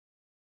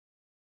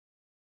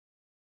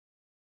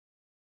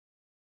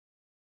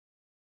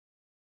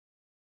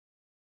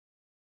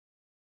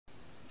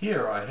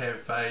Here I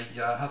have a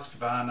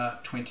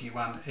Husqvarna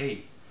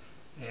 21E,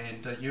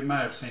 and you may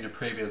have seen a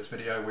previous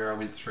video where I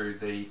went through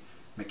the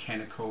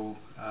mechanical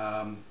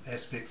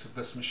aspects of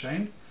this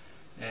machine,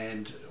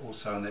 and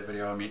also in that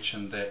video I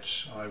mentioned that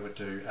I would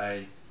do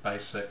a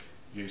basic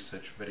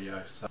usage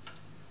video.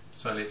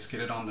 So let's get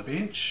it on the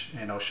bench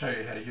and I'll show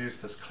you how to use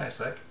this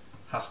classic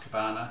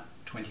Husqvarna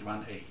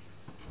 21E.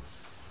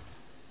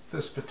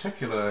 This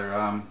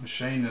particular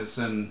machine is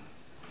in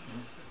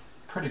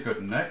pretty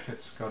good nick.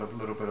 It's got a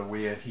little bit of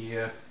wear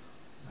here.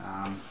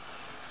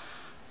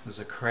 There's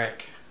a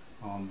crack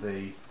on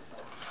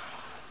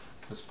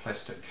this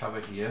plastic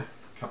cover here,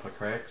 a couple of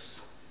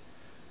cracks.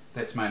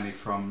 That's mainly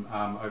from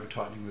over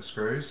tightening the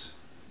screws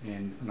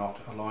and not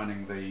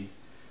aligning the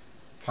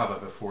cover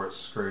before it's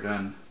screwed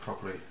in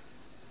properly.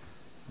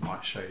 I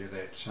might show you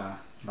that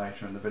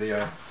later in the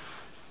video,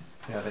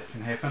 how that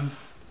can happen.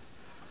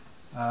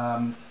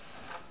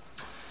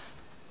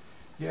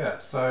 Yeah,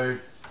 so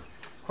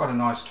quite a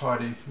nice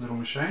tidy little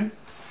machine.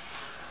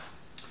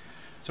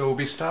 So we'll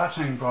be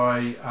starting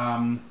by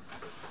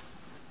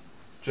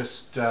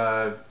just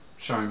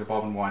showing the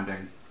bobbin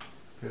winding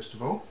first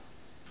of all.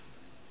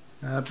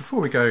 Before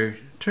we go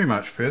too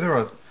much further,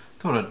 I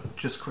thought I'd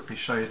just quickly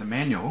show you the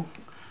manual.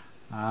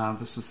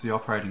 This is the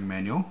operating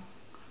manual,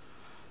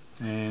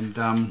 and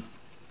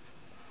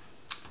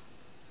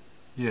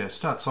yeah, it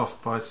starts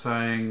off by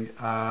saying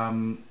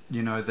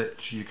you know,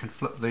 that you can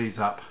flip these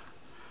up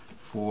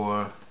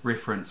for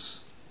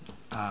reference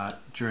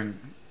during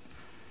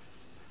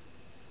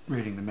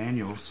reading the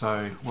manual.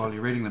 So while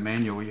you're reading the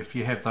manual, if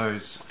you have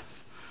those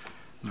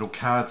little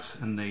cards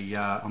in the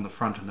on the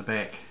front and the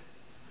back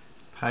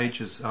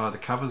pages, the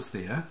covers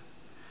there,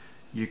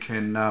 you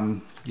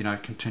can you know,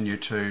 continue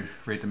to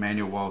read the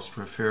manual whilst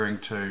referring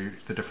to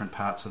the different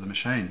parts of the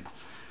machine.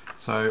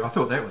 So I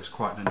thought that was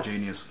quite an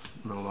ingenious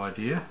little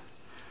idea.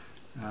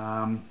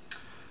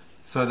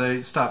 So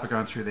they start by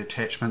going through the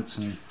attachments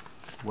and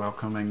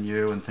welcoming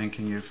you and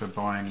thanking you for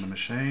buying the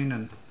machine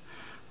and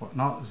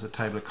whatnot. There's a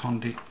table of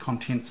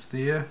contents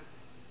there.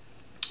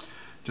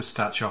 Just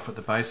starts you off at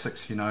the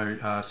basics, you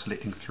know,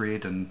 selecting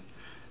thread and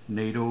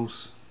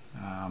needles,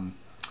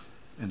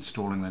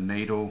 installing the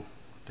needle,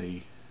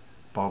 the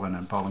bobbin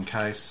and bobbin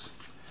case,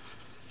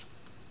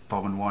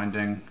 bobbin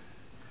winding,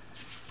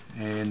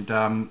 and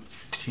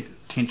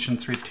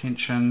thread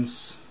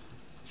tensions.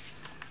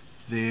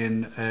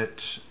 Then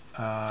it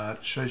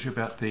shows you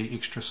about the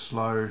extra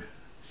slow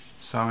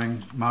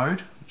sewing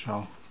mode, which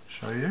I'll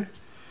show you.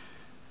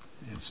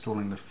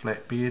 Installing the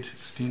flatbed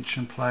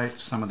extension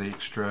plate, some of the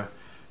extra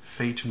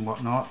feet and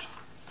whatnot.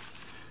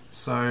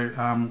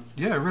 So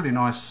yeah, a really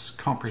nice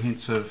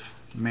comprehensive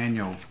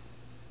manual,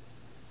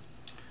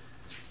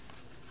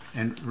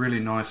 and really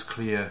nice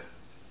clear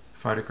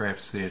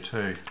photographs there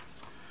too.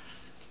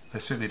 They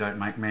certainly don't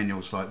make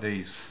manuals like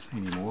these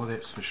anymore,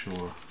 that's for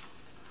sure.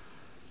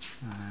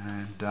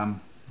 And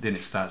then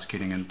it starts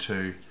getting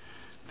into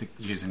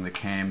using the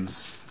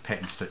cams,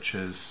 pattern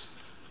stitches,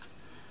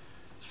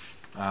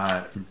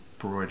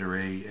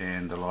 embroidery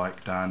and the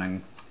like,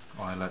 darning,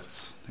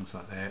 eyelets, things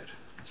like that.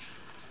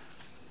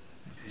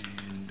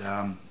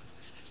 And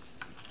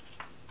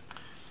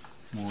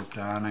more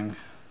darning,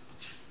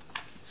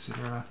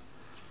 etc.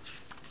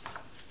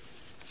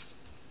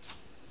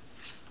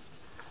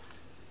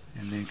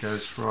 And then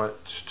goes right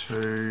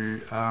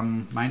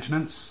to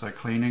maintenance, so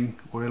cleaning,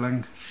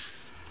 oiling.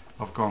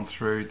 I've gone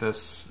through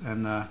this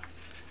in a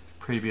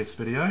previous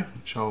video,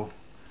 which I'll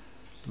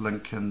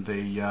link in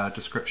the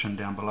description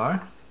down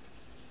below,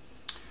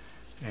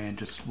 and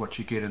just what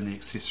you get in the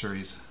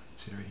accessories,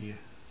 etc. here.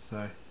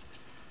 So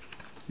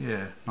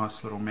yeah,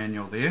 nice little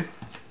manual there.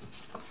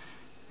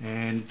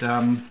 And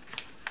I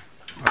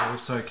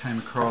also came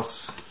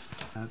across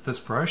this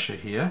brochure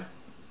here,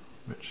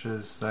 which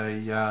is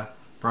a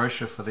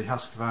brochure for the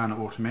Husqvarna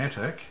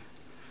Automatic,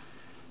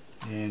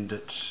 and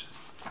it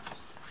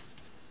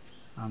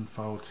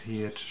unfolds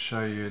here to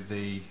show you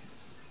the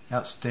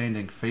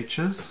outstanding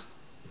features: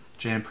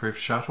 jam-proof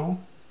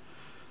shuttle,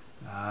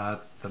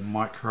 the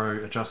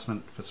micro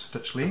adjustment for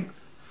stitch length,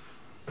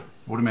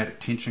 automatic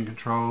tension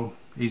control,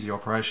 easy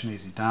operation,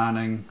 easy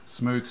darning,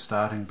 smooth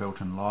starting,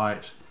 built-in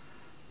light,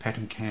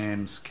 pattern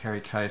cams,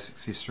 carry case,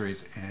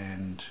 accessories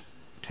and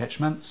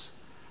attachments,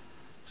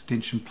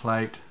 extension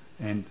plate,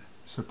 and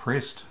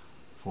suppressed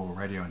for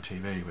radio and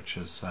TV, which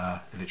is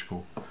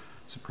electrical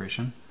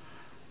suppression,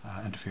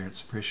 interference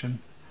suppression,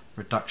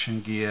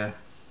 reduction gear,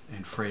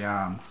 and free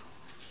arm.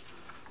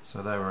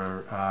 So they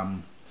were,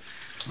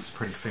 it's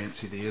pretty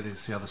fancy there.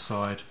 There's the other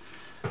side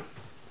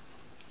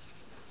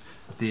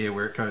there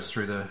where it goes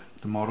through the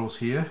models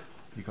here.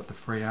 You've got the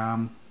free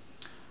arm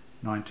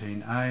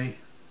 19A,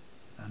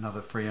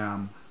 another free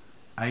arm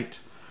 8.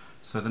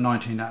 So the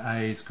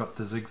 19A's got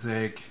the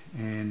zigzag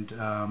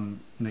and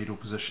needle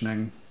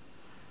positioning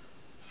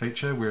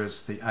feature,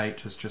 whereas the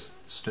 8 is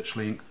just stitch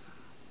length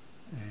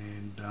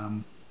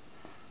and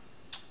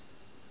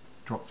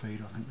drop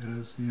feed, I think that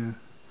is, yeah.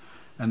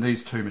 And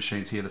these two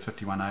machines here, the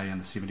 51A and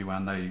the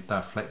 71, they're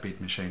flatbed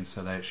machines,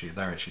 so they're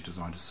actually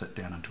designed to sit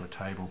down into a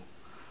table.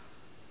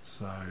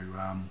 So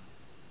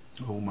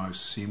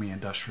almost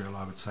semi-industrial,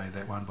 I would say,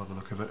 that one, by the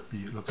look of it.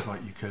 It looks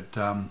like you could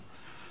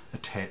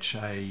attach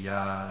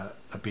a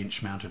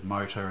bench-mounted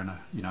motor and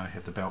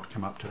have the belt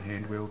come up to the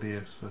hand wheel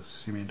there for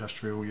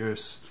semi-industrial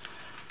use.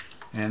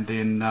 And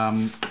then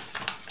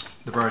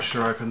the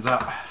brochure opens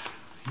up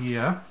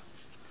here,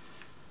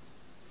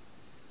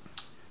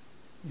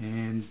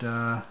 and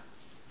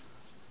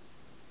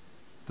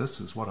this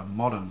is what a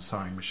modern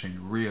sewing machine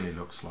really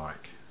looks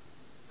like.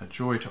 A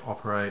joy to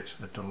operate,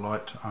 a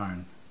delight to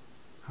own.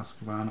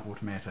 Husqvarna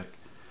automatic.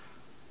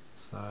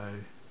 So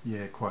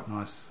yeah, quite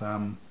nice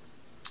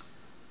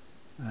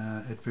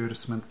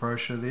advertisement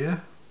brochure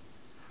there.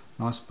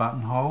 Nice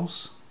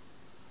buttonholes.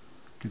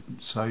 You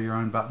could sew your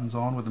own buttons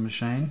on with the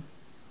machine.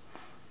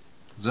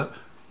 Zip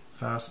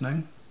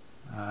fastening.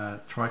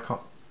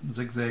 Tricot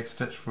zigzag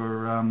stitch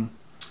for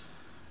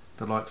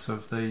the likes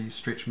of the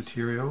stretch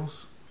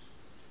materials.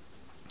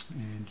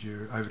 And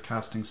your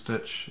overcasting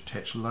stitch,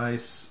 attach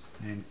lace,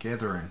 and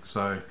gathering.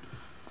 So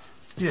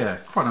yeah,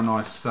 quite a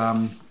nice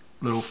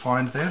little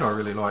find that. I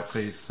really like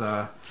these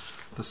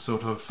this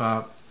sort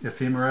of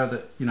ephemera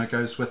that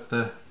goes with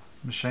the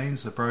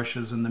machines, the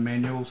brochures and the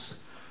manuals.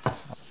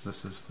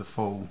 This is the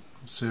full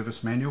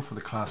service manual for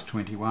the class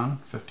 21,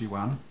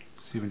 51,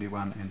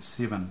 71 and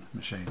 7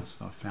 machines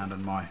I found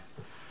in my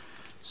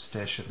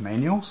stash of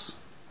manuals.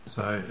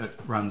 So it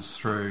runs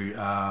through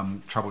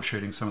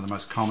troubleshooting some of the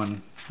most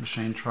common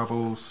machine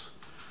troubles,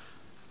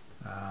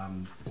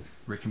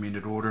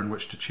 recommended order in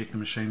which to check the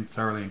machine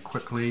thoroughly and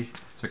quickly.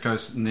 So it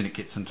goes, and then it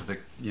gets into the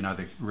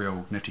the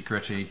real nitty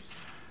gritty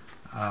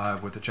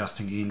with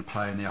adjusting end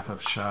play in the upper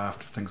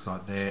shaft, things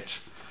like that,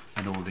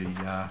 and all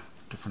the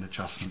different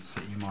adjustments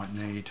that you might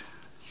need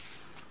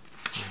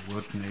or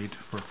would need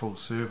for a full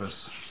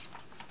service.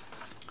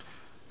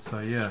 So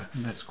yeah,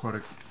 that's quite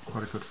a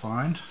good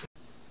find.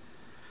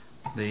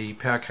 The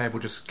power cable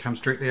just comes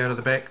directly out of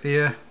the back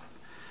there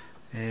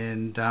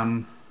and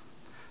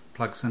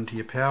plugs into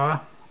your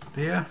power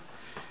there,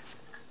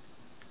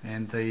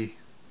 and the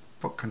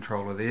foot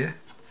controller there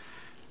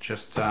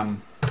just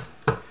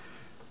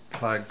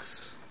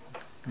plugs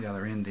the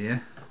other end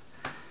there,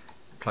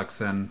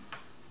 plugs in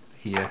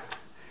here.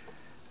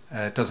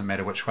 It doesn't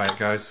matter which way it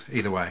goes,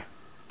 either way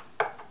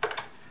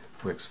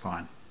works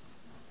fine.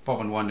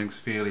 Bobbin winding's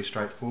fairly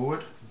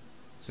straightforward,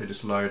 so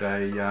just load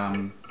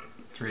a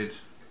thread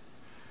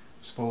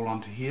spool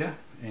onto here,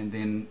 and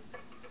then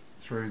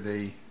through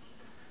the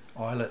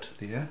eyelet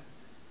there,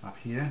 up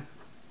here,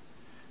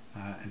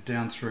 and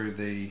down through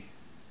the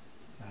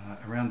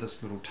around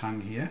this little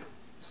tongue here,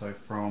 so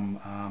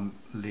from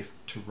left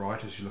to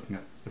right as you're looking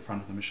at the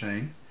front of the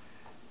machine,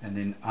 and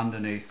then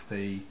underneath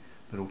the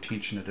little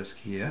tensioner disc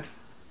here,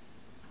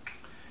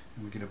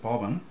 and we get a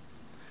bobbin.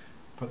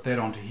 Put that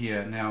onto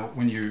here. Now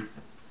when you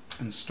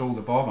install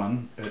the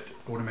bobbin, it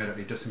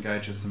automatically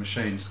disengages the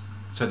machine,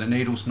 so the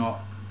needle's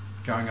not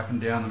going up and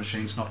down, the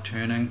machine's not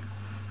turning,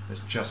 it's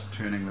just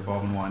turning the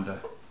bobbin winder.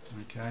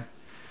 Okay,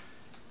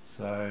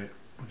 so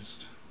we'll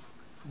just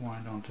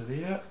wind onto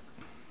there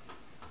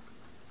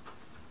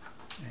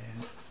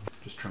and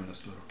just trim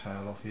this little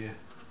tail off here,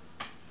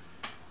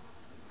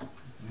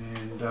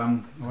 and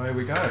away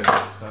we go.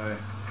 So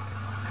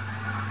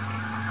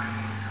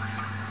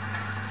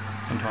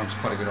sometimes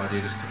quite a good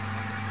idea just to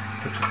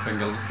put your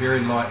finger very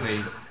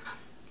lightly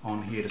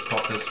on here to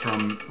stop this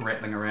from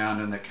rattling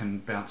around, and that can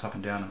bounce up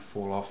and down and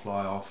fall off,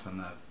 fly off, and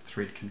the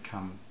thread can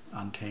come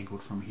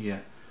untangled from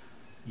here.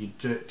 You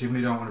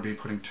definitely don't want to be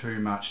putting too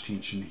much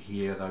tension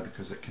here though,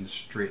 because it can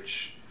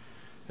stretch.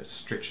 It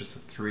stretches the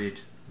thread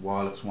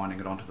while it's winding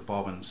it onto the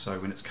bobbin, so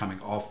when it's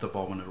coming off the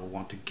bobbin it will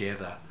want to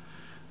gather,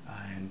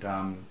 and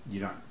you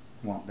don't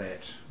want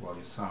that while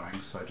you're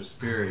sewing, so just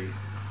to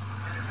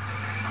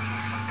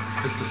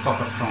stop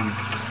it from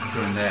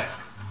doing that.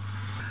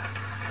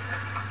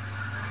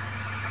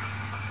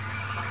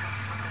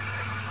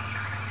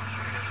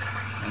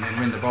 And then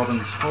when the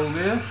bobbin's full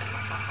there,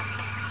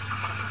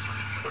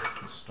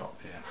 just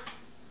stop there.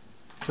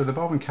 So the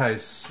bobbin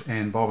case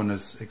and bobbin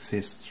is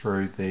accessed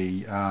through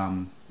the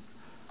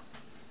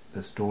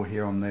this door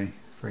here on the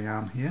free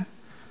arm here,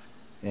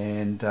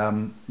 and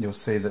you'll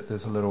see that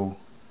there's a little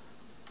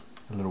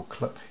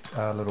clip,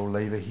 little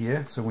lever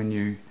here. So when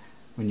you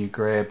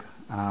grab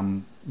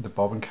the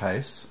bobbin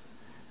case,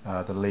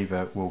 the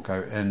lever will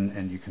go in,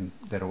 and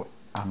that'll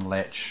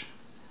unlatch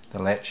the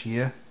latch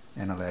here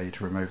and allow you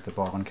to remove the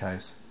bobbin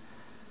case.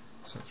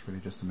 So it's really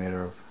just a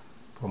matter of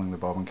pulling the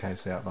bobbin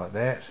case out like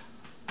that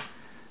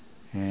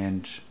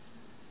and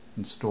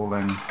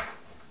installing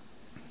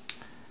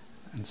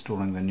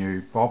the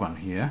new bobbin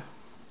here,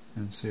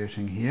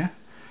 inserting here.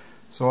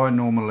 So I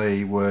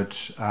normally would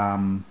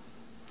have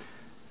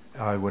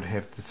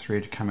the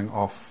thread coming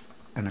off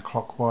in a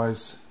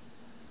clockwise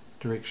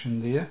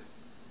direction there,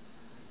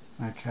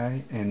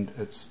 okay, and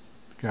it's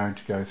going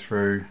to go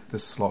through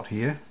this slot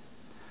here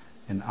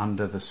and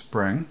under the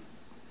spring,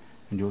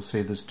 and you'll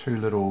see there's two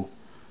little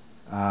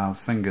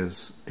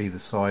fingers either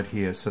side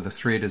here, so the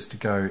thread is to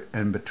go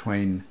in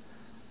between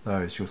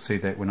those. You'll see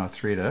that when I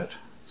thread it.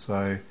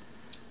 So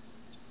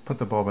put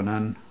the bobbin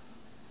in,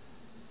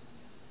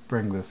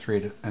 bring the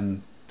thread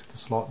into the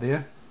slot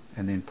there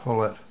and then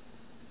pull it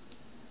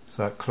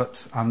so it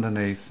clips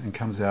underneath and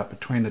comes out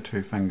between the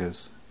two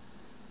fingers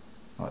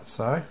like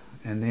so,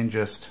 and then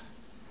just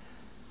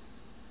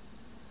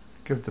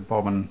give the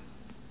bobbin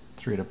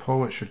thread a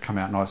pull. It should come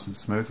out nice and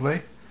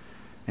smoothly,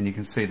 and you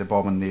can see the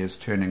bobbin there is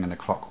turning in a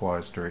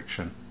clockwise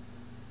direction.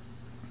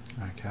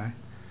 Okay,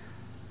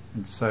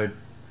 and so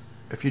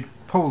if you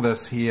pull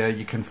this here,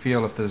 you can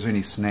feel if there's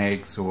any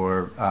snags,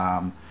 or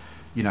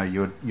you know,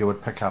 you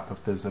would pick up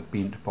if there's a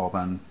bent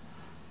bobbin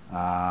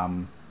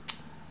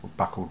or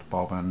buckled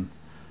bobbin,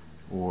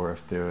 or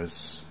if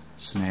there's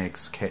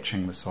snags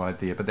catching the side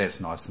there, but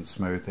that's nice and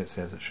smooth, that's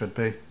as it should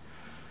be.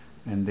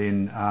 And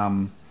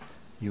then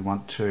you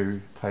want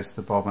to place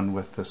the bobbin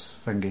with this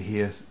finger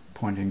here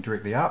pointing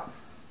directly up,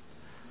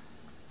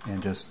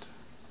 and just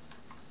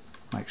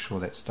make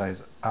sure that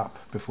stays up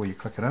before you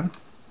click it in,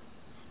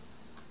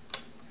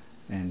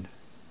 and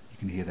you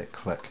can hear that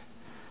click.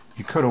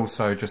 You could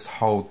also just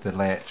hold the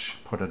latch,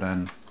 put it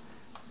in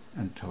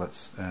until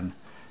it's in.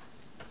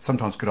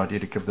 Sometimes a good idea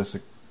to give this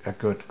a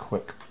good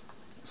quick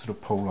sort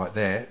of pull like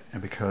that,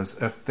 and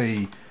because if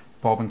the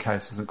bobbin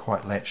case isn't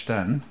quite latched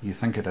in, you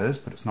think it is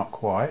but it's not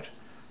quite,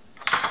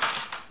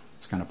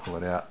 it's going to pull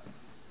it out,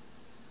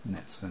 and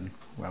that's in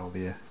well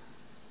there.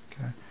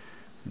 Okay,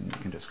 so you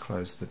can just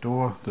close the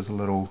door. There's a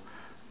little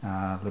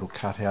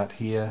cutout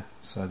here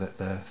so that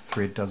the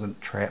thread doesn't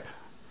trap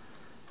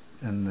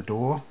in the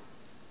door.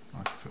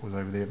 Like if it was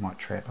over there, it might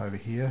trap over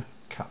here,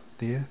 cut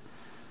there.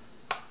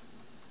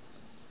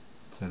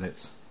 So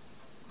that's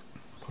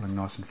pulling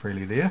nice and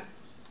freely there.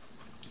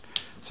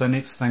 So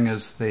next thing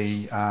is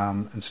the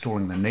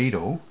installing the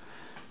needle.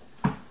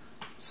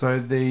 So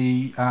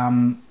the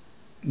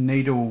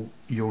needle,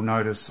 you'll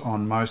notice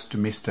on most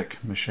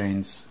domestic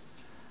machines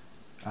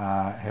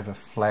have a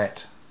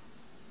flat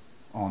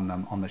on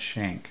them, on the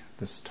shank.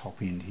 This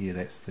top end here,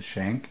 that's the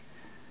shank,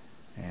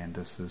 and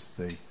this is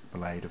the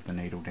blade of the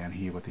needle down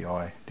here with the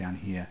eye down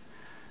here.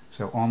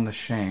 So on the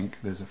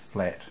shank there's a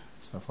flat,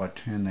 so if I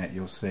turn that,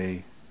 you'll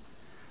see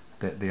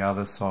that the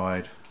other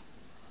side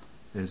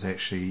is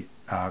actually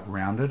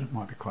rounded. It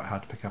might be quite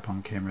hard to pick up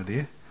on camera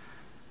there,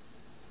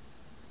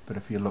 but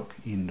if you look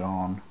end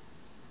on,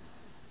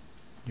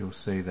 you'll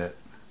see that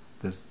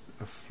there's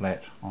a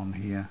flat on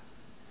here.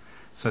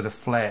 So the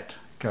flat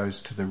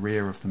goes to the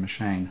rear of the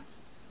machine.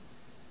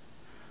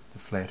 The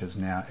flat is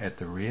now at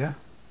the rear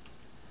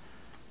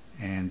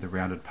and the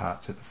rounded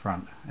part's at the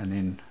front, and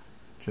then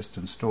just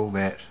install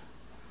that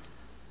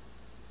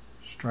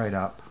straight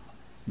up.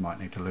 You might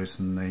need to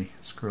loosen the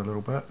screw a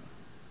little bit,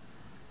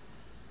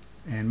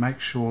 and make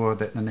sure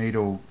that the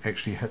needle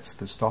actually hits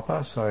the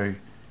stopper, so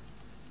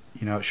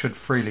you know it should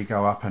freely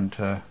go up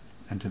into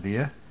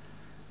there.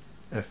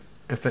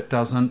 If it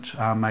doesn't,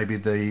 maybe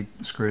the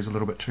screw's a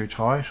little bit too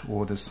tight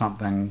or there's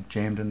something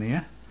jammed in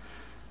there,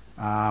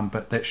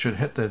 but that should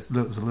hit. There's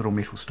a little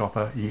metal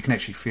stopper, you can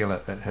actually feel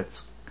it. It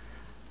hits.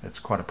 It's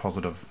quite a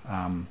positive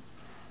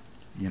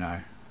you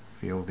know,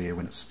 feel there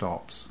when it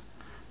stops.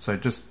 So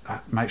just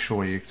make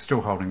sure you're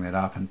still holding that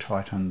up and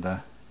tighten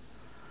the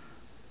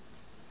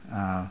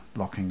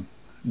locking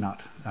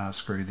nut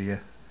screw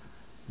there,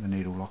 the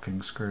needle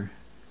locking screw.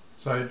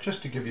 So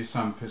just to give you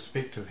some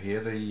perspective here,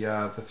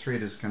 the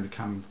thread is going to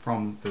come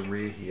from the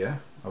rear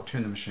here. I'll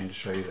turn the machine to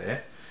show you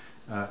that,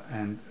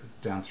 and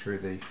down through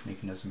the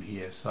mechanism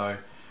here. So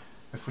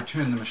if we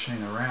turn the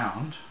machine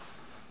around,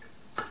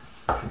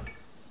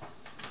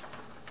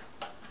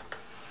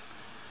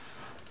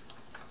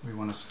 we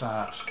want to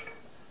start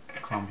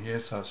from here,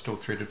 so it's still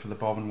threaded for the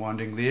bobbin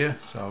winding there,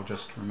 so I'll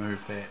just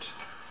remove that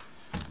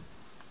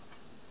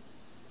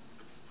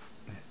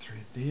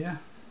thread there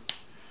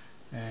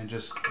and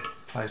just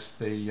place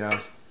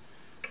the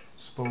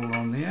spool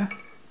on there,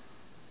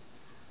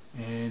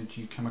 and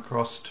you come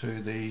across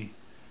to the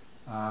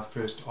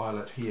first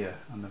eyelet here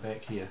on the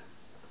back here,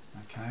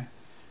 okay,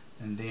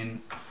 and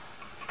then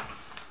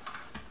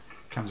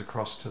comes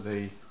across to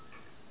the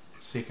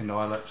second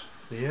eyelet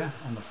there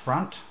on the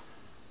front,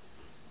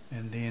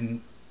 and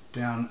then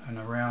down and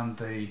around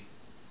the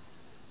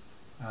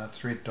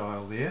thread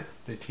dial there,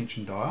 the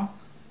tension dial.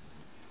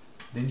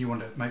 Then you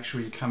want to make sure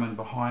you come in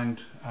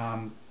behind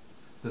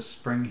this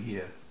spring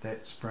here,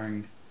 that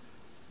spring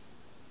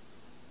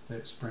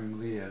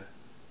there.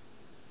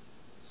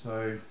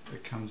 So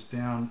it comes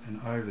down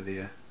and over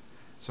there.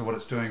 So what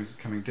it's doing is it's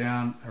coming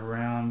down,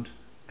 around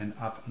and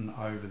up and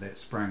over that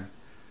spring.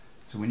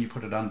 So when you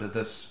put it under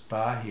this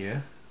bar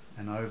here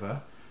and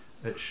over,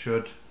 it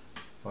should,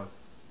 if I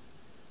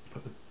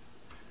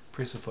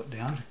press the foot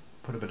down,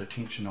 put a bit of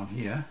tension on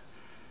here,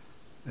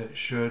 it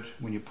should,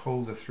 when you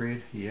pull the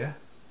thread here,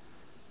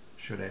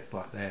 should act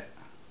like that,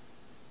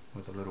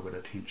 with a little bit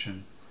of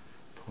tension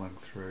pulling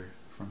through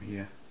from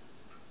here.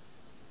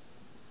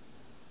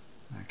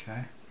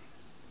 Okay,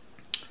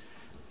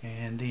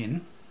 and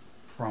then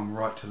from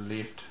right to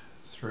left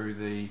through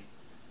the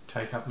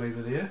take-up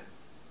lever there,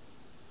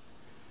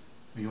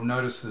 you'll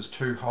notice there's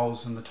two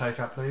holes in the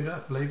take-up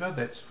lever.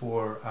 That's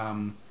for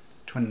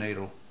twin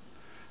needle.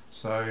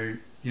 So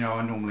you know,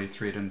 I normally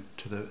thread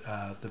into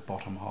the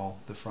bottom hole,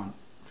 the front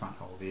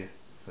hole there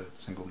for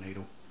single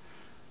needle,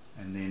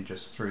 and then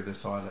just through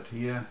this eyelet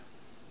here,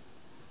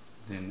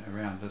 then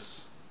around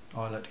this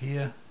eyelet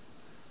here,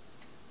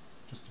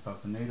 just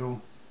above the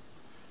needle,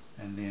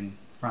 and then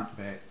front to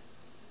back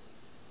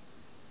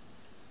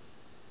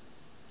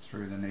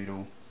through the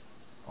needle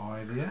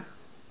eye there.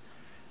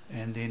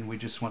 And then we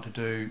just want to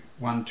do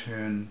one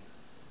turn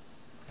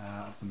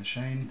of the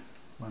machine,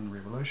 one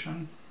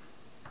revolution,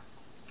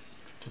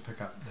 to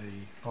pick up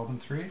the bobbin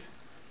thread,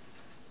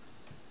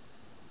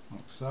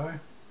 like so,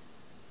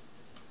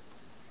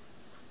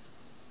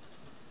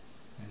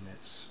 and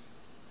that's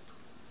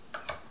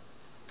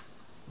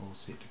all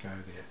set to go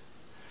there.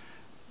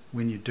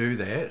 When you do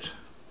that,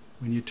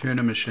 when you turn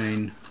a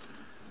machine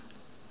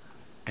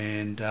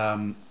and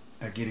are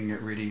getting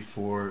it ready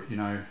for, you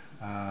know,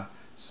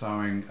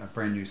 sewing a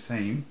brand new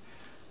seam,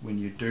 when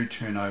you do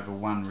turn over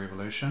one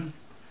revolution,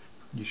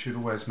 you should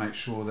always make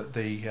sure that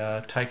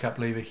the take up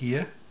lever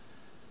here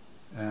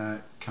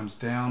comes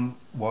down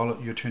while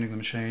you're turning the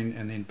machine,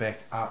 and then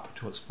back up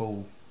to its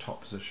full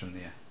top position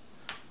there.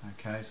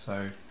 Okay,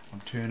 so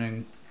I'm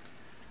turning,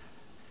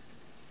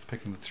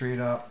 picking the thread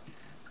up,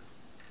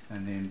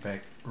 and then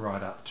back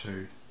right up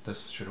to,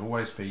 this should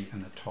always be in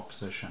the top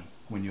position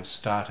when you're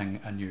starting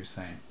a new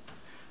seam.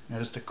 Now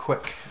just a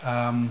quick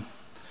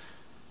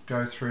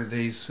go through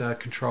these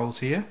controls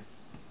here.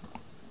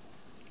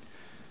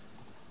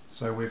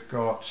 So we've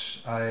got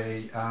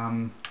a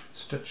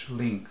stitch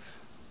length.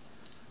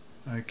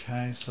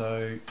 Okay,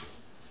 so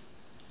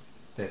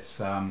that's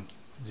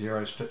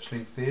 0 stitch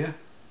length there,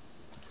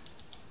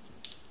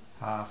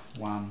 half,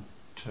 1,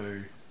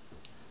 2,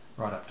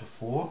 right up to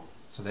 4.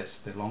 So that's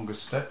the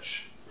longest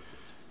stitch.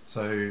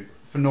 So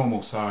for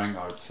normal sewing,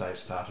 I would say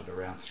start at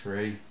around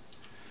 3.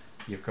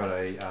 You've got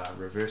a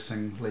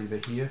reversing lever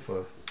here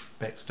for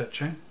back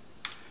stitching.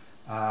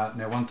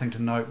 Now one thing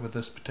to note with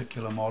this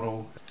particular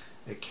model,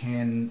 it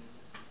can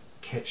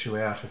catch you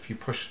out if you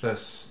push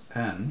this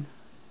in,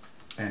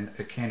 and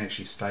it can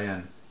actually stay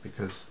in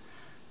because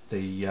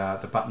the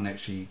button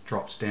actually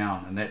drops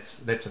down, and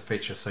that's a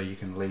feature so you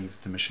can leave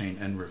the machine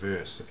in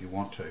reverse if you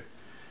want to.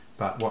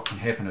 But what can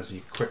happen is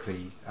you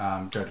quickly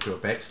go to do a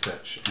back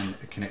stitch and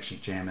it can actually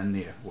jam in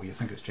there, or you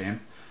think it's jammed,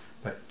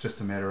 but just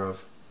a matter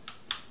of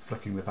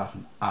flicking the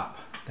button up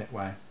that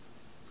way,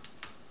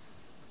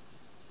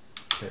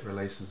 that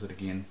releases it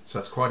again. So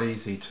it's quite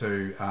easy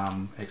to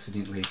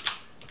accidentally,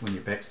 when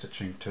you're back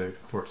stitching,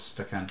 for it to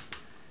stick in.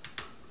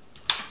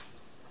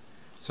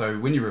 So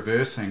when you're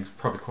reversing, it's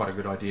probably quite a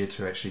good idea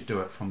to actually do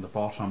it from the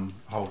bottom,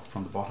 hold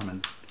from the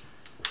bottom,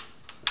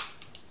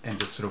 and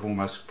just sort of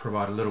almost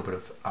provide a little bit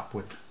of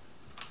upward.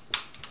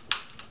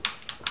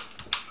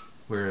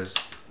 Whereas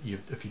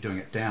if you're doing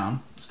it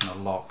down, it's going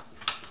to lock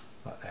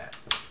like that.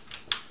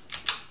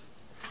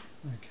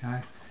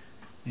 Okay,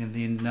 and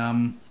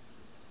then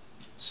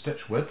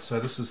stitch width. So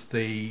this is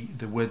the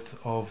width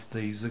of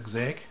the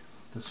zigzag.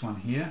 This one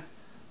here,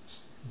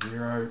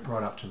 0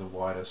 right up to the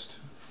widest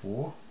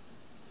 4.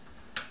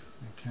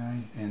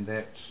 Okay, and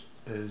that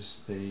is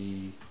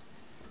the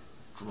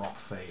drop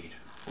feed,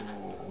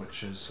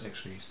 which is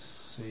actually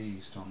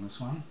seized on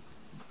this one.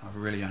 I've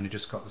really only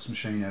just got this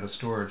machine out of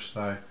storage,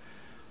 so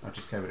I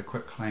just gave it a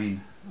quick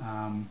clean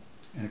and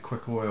a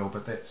quick oil,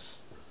 but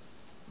that's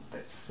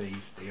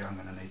seized there. I'm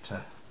going to need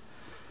to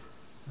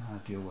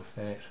deal with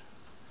that.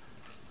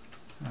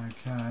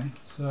 Okay,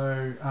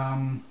 so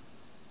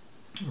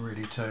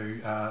ready to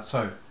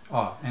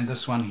and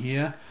this one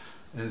here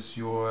is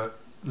your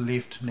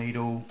left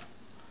needle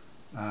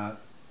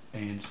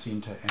and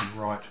center and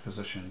right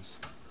positions,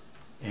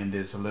 and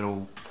there's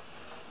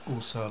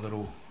also a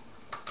little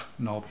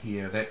knob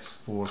here. That's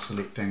for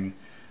selecting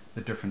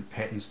the different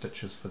pattern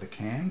stitches for the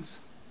cams.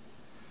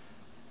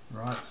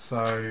 Right,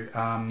 so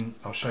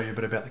I'll show you a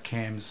bit about the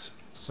cams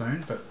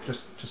soon, but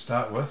just to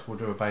start with, we'll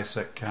do a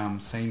basic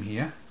seam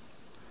here.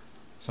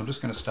 So I'm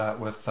just going to start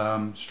with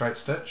straight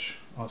stitch.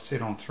 I'll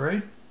set on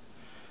 3.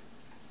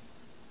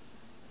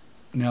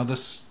 Now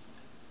this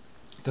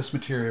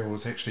material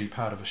is actually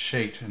part of a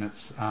sheet, and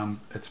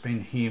it's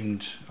been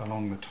hemmed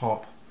along the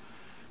top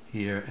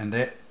here, and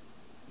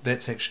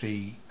that's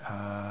actually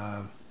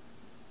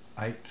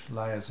 8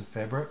 layers of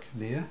fabric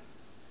there,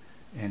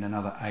 and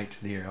another 8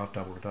 there. I've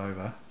doubled it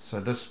over.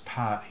 So this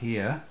part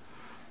here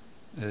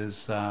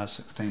is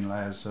 16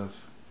 layers of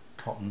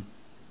cotton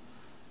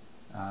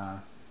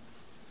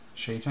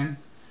sheeting,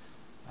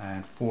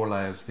 and 4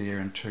 layers there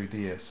and 2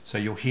 there. So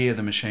you'll hear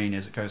the machine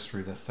as it goes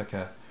through the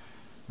thicker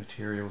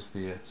materials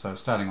there. So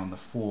starting on the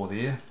 4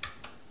 there,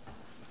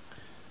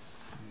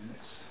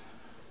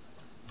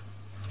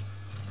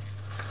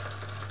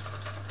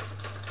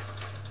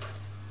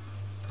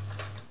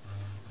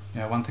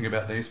 now one thing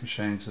about these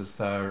machines is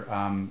they're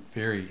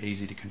very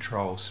easy to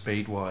control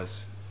speed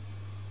wise.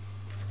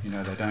 You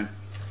know, they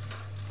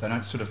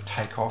don't sort of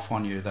take off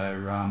on you.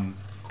 They're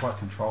quite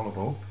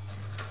controllable.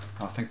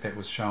 I think that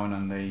was shown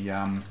in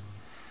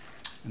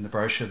the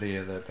brochure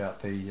there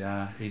about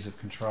the ease of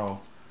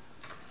control.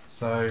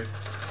 So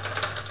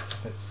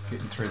that's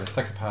getting through the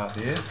thicker part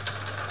there.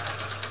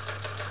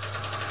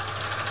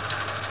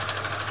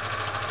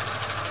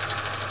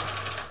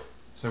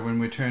 So when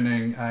we're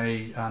turning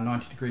a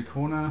 90-degree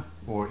corner,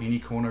 or any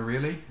corner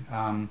really,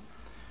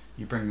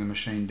 you bring the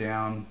machine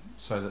down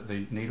so that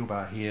the needle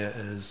bar here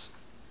is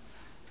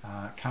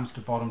comes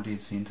to bottom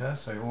dead center.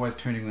 So always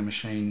turning the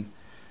machine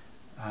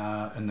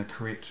in the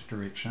correct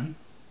direction,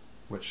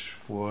 which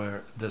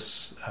for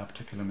this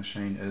particular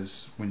machine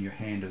is when your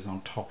hand is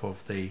on top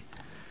of the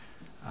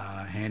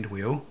hand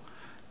wheel,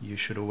 you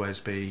should always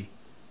be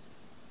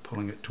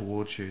pulling it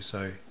towards you,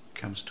 so it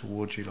comes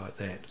towards you like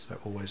that, so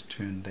always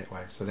turn that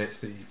way. So that's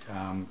the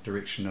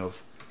direction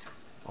of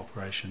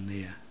operation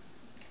there.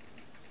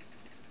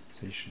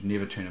 So you should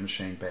never turn a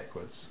machine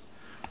backwards.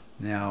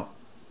 Now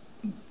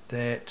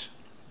that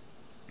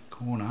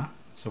corner,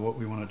 so what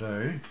we want to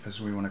do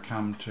is we want to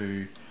come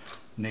to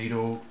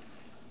needle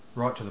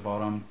right to the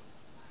bottom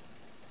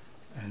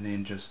and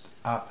then just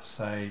up,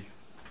 say,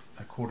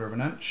 1/4 of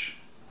an inch,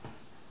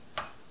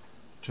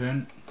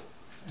 turn,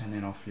 and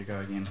then off you go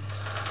again.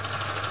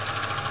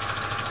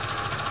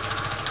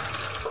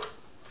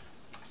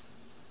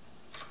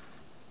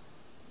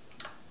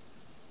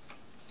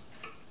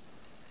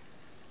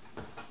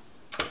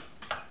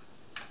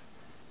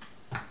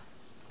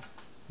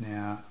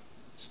 Now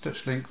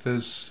stitch length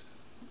is,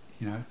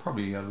 you know,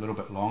 probably a little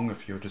bit long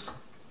if you're just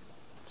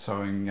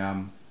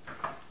sewing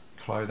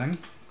clothing,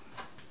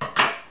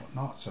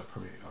 whatnot. So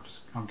probably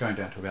I'm going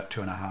down to about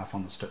 2.5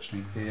 on the stitch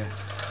length there.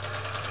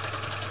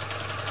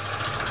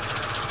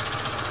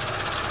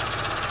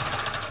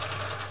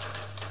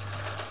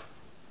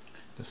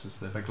 This is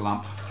the big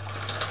lump.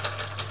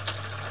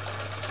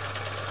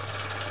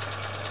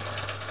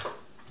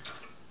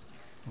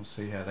 We'll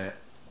see how that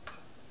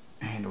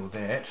handle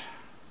that.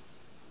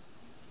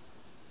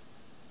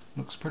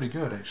 Looks pretty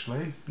good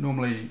actually.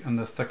 Normally in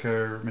the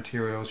thicker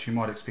materials you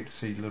might expect to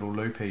see little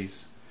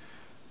loopies.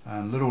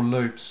 Little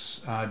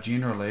loops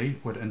generally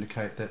would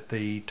indicate that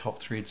the top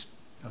thread's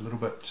a little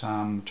bit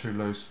too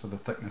loose for the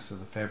thickness of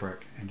the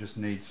fabric and just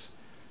needs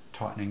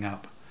tightening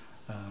up,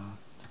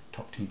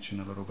 top tension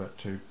a little bit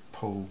to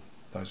pull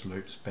those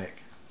loops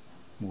back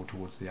more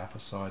towards the upper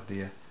side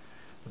there.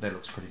 But that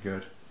looks pretty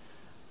good.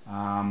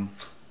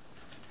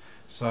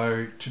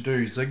 So to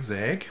do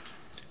zigzag,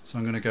 so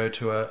I'm going to go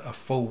to a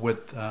full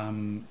width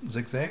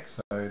zigzag,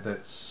 so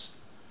that's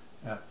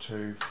out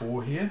to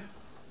 4 here,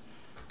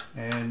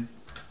 and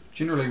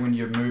generally when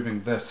you're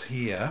moving this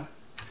here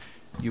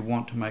you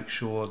want to make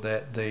sure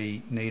that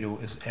the needle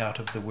is out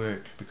of the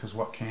work, because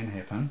what can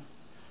happen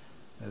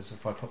is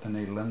if I put the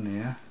needle in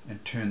there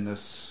and turn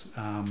this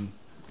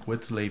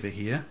width lever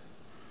here,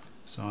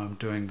 so I'm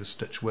doing the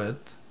stitch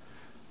width,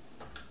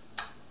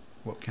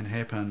 what can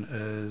happen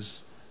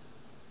is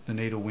the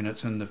needle, when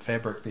it's in the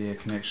fabric there,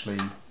 can actually,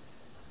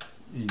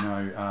 you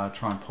know,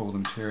 try and pull the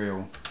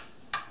material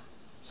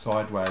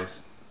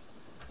sideways,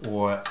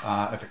 or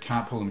if it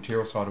can't pull the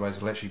material sideways,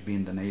 it'll actually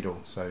bend the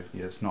needle. So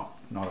yeah, it's not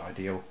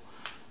ideal,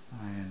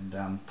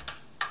 and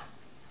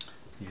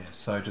yeah,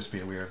 so just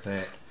be aware of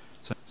that.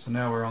 So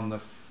now we're on the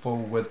full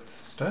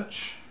width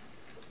stitch.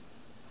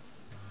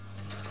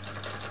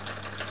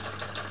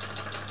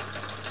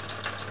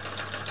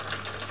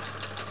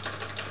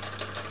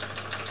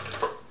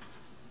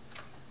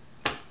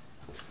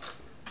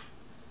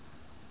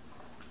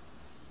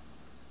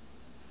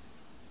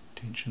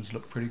 Tensions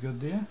look pretty good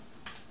there.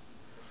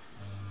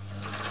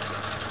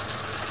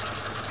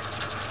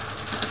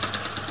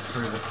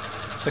 Through the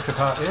thicker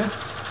part there.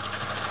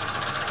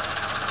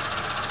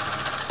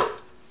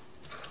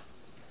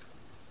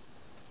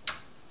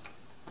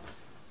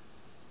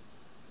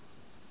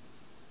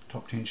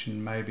 Top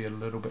tension may be a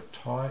little bit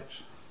tight.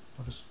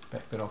 I'll just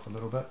back that off a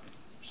little bit.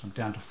 So I'm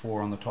down to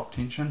 4 on the top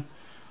tension.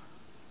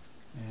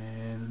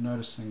 And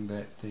noticing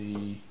that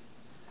the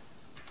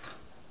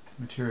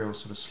material is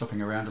sort of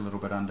slipping around a little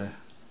bit under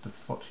the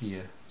foot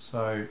here,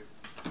 so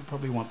you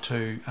probably want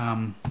to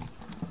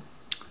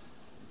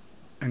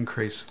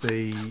increase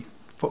the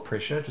foot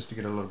pressure just to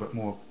get a little bit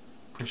more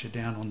pressure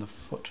down on the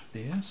foot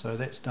there. So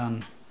that's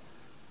done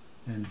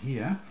in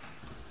here.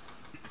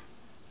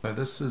 So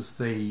this is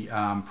the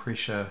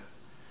pressure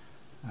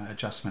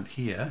adjustment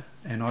here,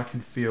 and I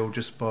can feel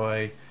just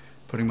by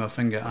putting my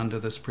finger under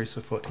this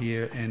presser foot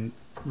here and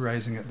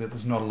raising it that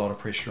there's not a lot of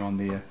pressure on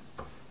there.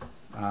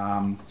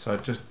 So I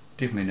just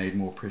definitely need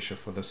more pressure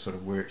for this sort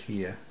of work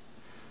here.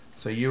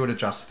 So you would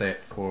adjust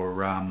that for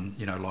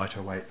you know,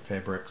 lighter weight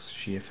fabrics,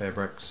 sheer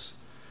fabrics.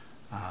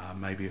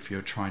 Maybe if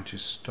you're trying to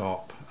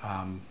stop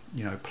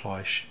you know,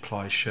 ply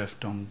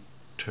shift on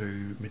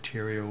to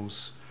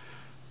materials,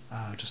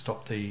 to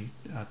stop the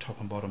top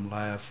and bottom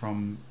layer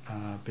from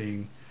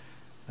being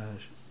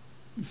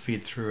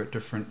fed through at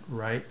different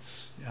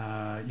rates.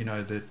 You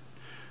know, the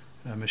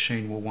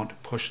machine will want to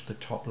push the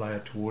top layer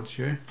towards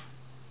you,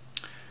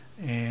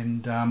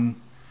 and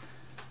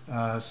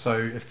so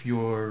if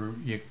you're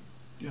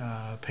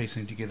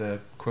piecing together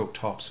quilt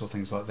tops or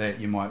things like that,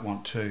 you might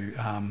want to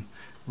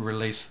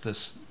release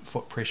this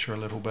foot pressure a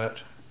little bit,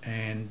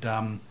 and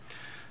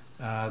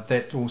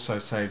That also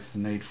saves the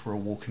need for a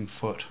walking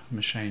foot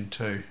machine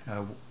too.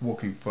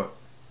 Walking foot,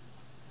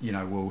 you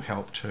know, will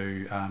help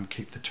to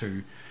keep the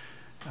two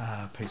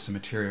pieces of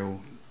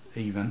material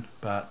even,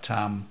 but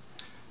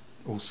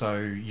also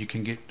you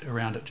can get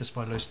around it just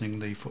by loosening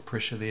the foot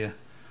pressure there.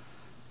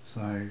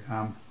 So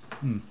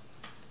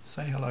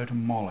say hello to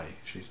Molly.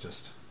 She's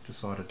just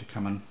decided to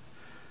come and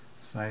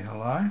say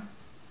hello.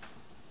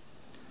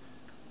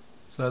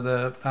 So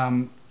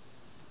the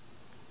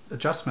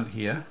adjustment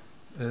here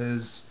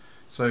is,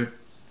 so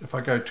if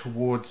I go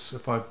towards,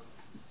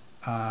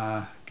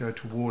 go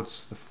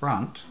towards the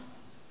front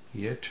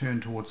here, turn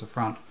towards the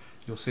front,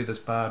 you'll see this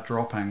bar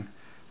dropping.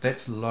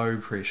 That's low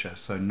pressure,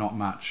 so not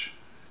much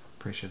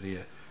pressure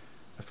there.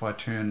 If I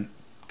turn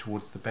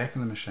towards the back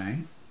of the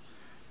machine,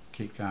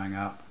 keep going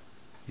up,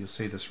 you'll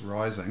see this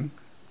rising,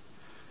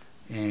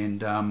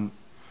 and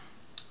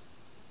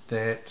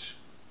that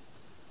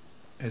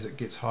as it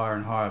gets higher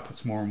and higher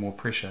puts more and more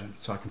pressure,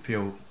 so I can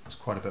feel there's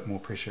quite a bit more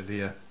pressure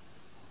there.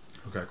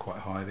 It'll go quite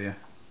high there,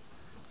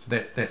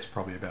 so that's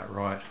probably about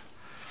right.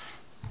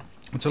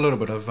 It's a little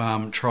bit of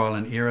trial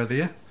and error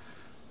there,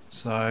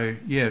 so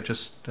yeah,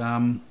 just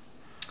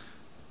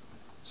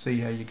see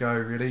how you go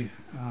really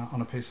on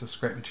a piece of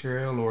scrap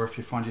material, or if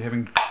you find you're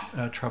having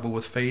trouble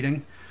with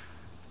feeding,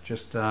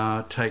 just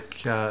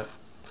take a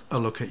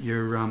look at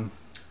your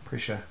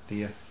pressure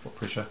there, foot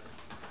pressure.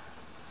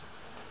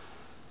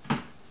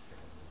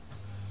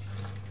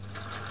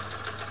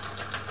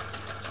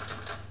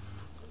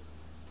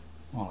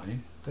 Molly,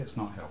 that's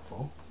not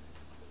helpful.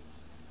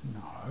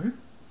 No.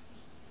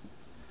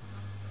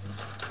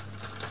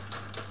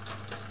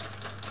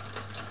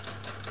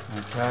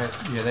 Okay,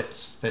 yeah,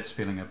 that's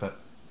feeling a bit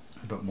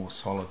more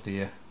solid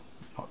there.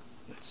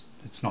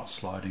 It's not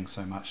sliding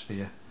so much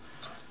there.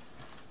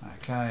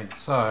 Okay,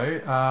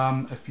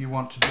 so if you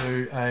want to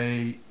do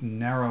a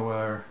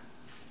narrower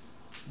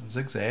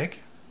zigzag,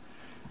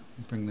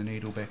 bring the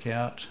needle back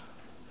out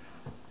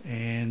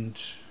and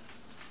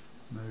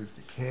move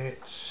the cat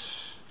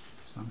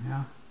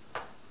somehow.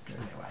 Go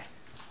that way.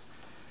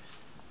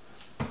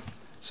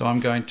 So I'm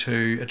going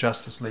to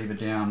adjust this lever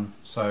down,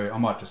 so I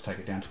might just take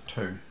it down to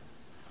 2.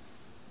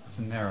 It's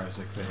a narrow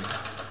zigzag.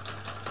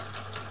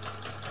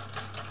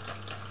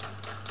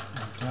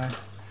 Okay.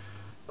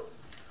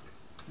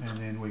 And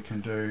then we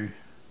can do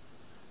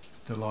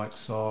the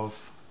likes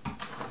of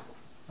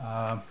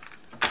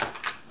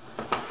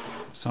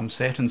some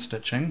satin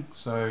stitching.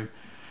 So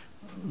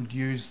we'd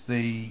use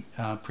the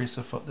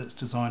presser foot that's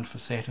designed for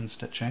satin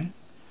stitching,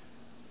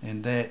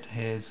 and that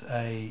has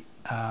a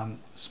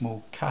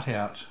small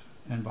cutout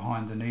in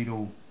behind the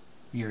needle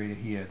area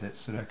here that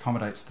sort of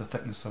accommodates the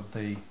thickness of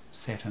the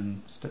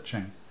satin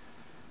stitching.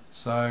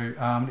 So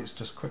let's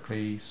just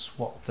quickly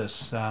swap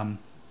this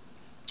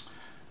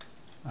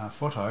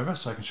foot over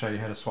so I can show you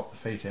how to swap the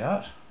feet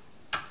out.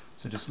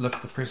 So just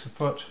lift the presser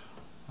foot,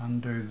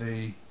 undo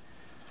the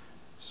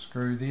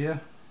screw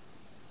there.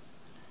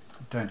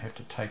 You don't have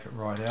to take it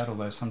right out,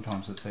 although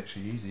sometimes it's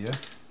actually easier.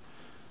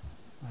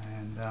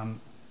 And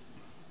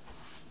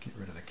get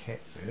rid of the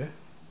cat fur.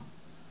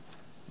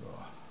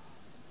 Oh.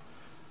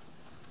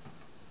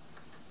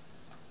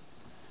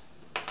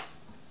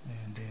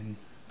 And then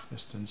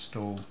just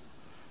install,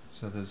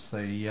 so there's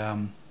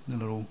the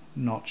little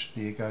notch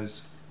there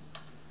goes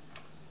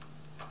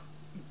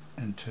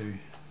into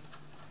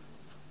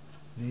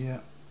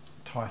there,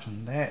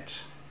 tighten that,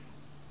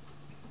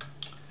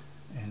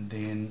 and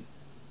then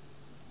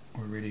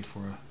we're ready for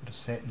a bit of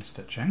satin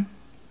stitching.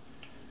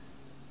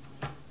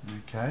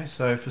 Okay,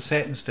 so for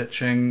satin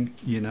stitching,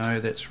 you know,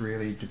 that's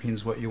really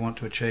depends what you want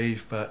to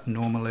achieve, but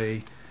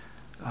normally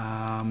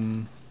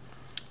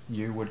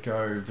you would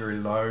go very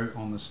low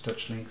on the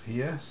stitch length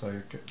here,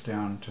 so get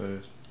down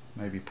to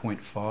maybe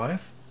 0.5.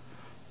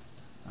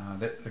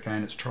 That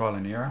again, it's trial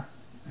and error,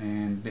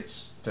 and let's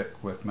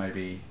stick with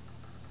maybe,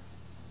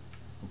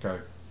 we'll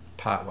go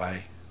part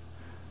way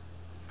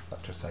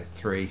up to say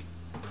 3.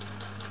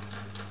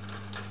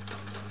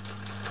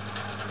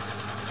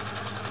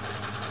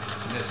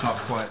 And that's not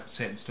quite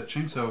satin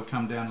stitching, so we'll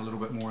come down a little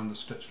bit more in the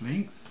stitch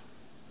length.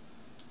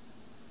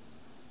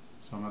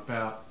 So I'm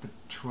about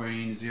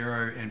between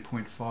 0 and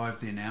 0.5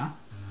 there now.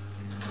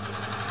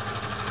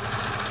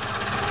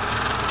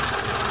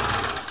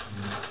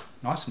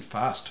 Nice and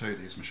fast too,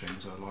 these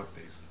machines, I like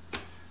these.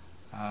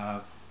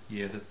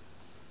 Yeah,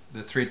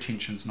 the thread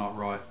tension's not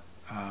right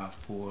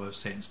for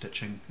satin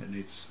stitching, it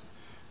needs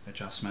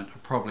adjustment.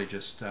 I'll probably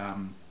just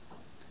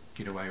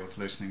get away with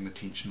loosening the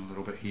tension a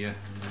little bit here.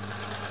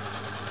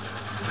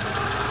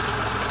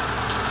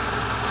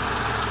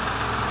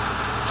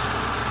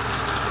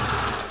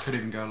 Could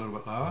even go a little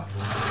bit lower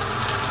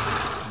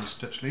on the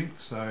stitch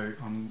length, so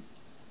I'm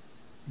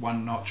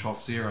 1 notch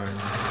off 0.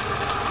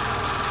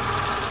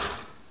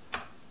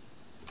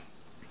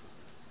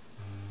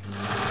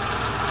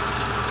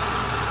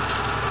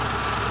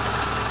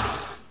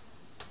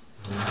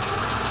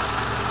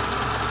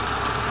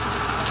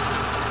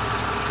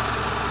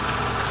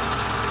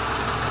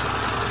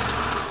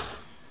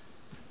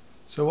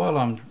 So while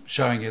I'm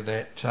showing you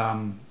that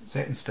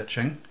satin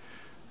stitching,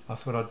 I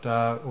thought I'd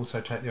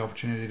also take the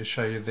opportunity to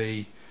show you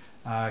the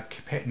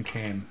pattern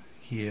cam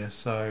here.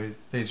 So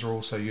these are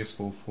also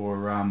useful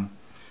for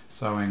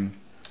sewing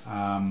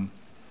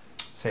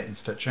satin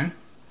stitching.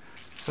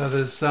 So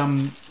there's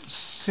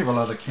several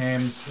other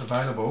cams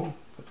available.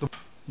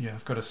 Yeah,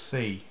 I've got a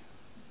C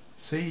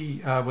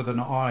with an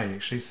I,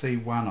 actually,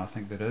 C1 I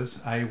think that is,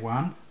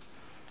 A1.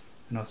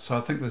 And so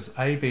I think there's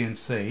A, B and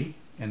C,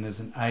 and there's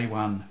an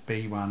A1,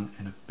 B1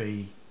 and a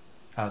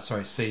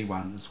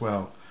C1 as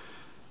well.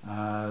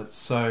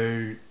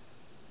 So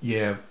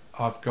yeah,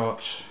 I've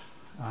got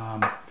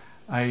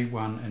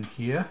A1 in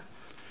here.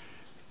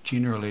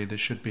 Generally there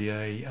should be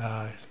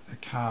a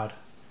card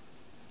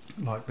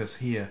like this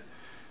here.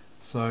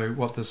 So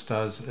what this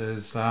does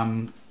is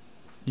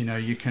you know,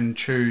 you can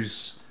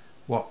choose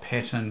what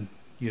pattern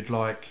you'd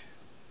like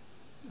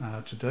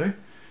to do.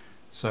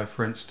 So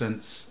for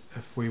instance,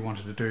 if we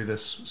wanted to do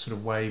this sort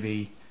of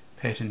wavy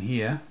pattern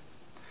here,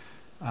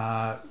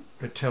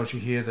 it tells you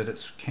here that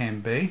it's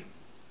cam B.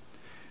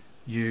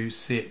 You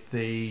set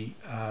the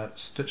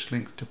stitch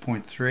length to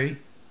 0.3.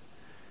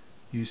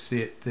 You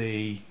set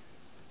the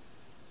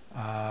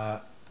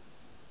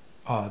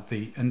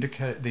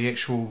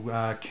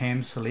actual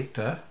cam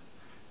selector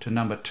to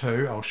number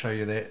 2. I'll show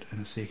you that in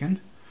a second.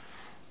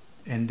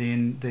 And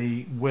then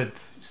the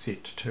width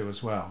set to 2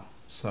 as well.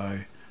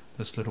 So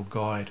this little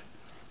guide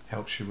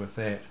helps you with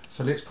that.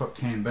 So let's put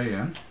cam B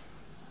in,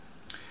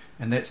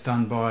 and that's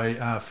done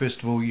by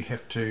first of all you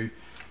have to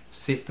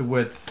set the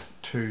width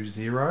to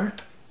 0,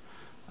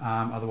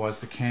 otherwise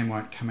the cam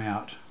won't come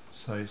out.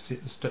 So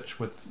set the stitch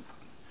width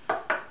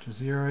to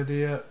 0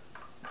 there,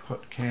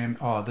 put cam,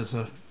 there's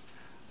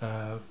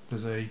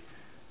a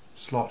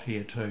slot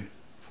here too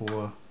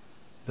for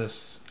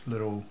this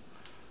little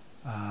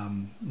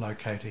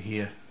locator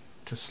here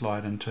to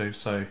slide into,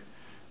 so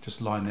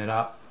just line that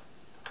up.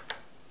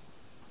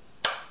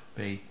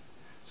 B.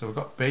 So we've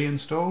got B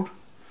installed.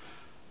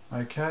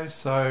 Okay,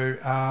 so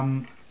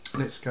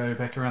let's go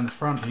back around the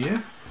front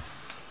here.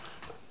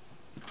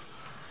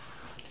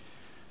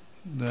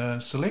 The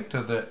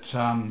selector that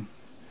I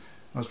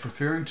was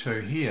referring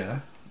to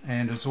here,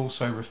 and is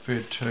also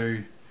referred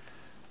to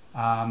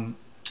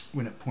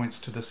when it points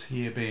to this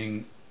here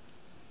being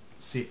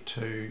set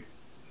to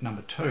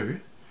number 2,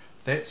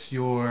 that's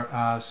your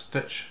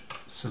stitch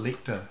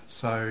selector.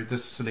 So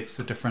this selects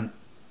the different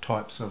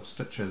types of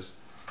stitches.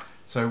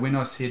 So when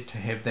I said to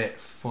have that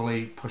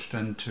fully pushed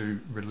in to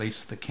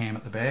release the cam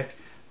at the back,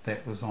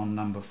 that was on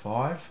number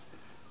 5.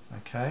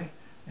 Okay,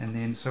 and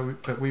then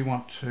but we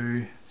want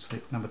to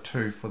select number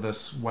 2 for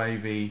this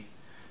wavy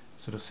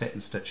sort of satin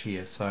stitch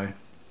here. So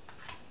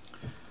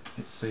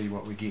let's see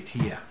what we get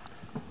here.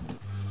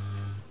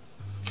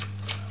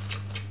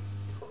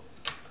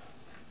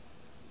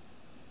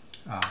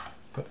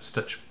 Put the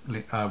stitch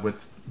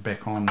width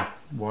back on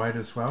wide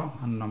as well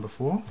on number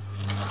 4.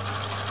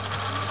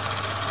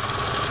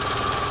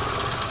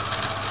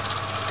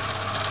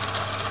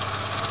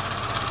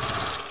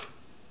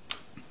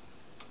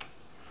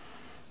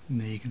 And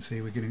there you can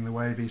see we're getting the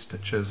wavy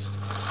stitches.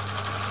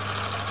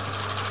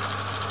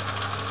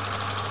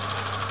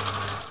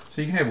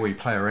 So you can have a wee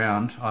play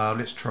around.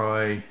 Let's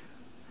try,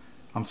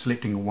 I'm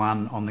selecting a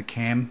 1 on the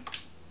cam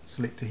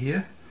selector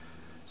here.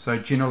 So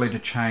generally to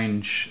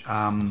change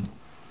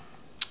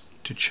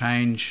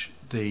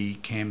the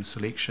cam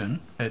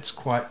selection, it's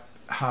quite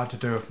hard to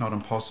do, if not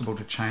impossible,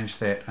 to change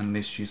that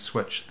unless you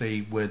switch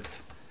the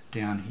width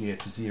down here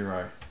to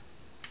 0.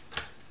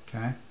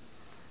 Okay,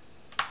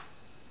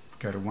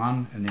 go to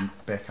 1 and then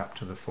back up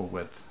to the full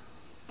width.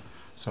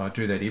 So I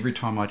do that every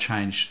time I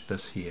change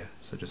this here,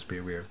 so just be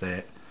aware of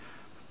that.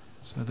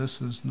 So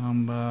this is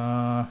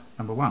number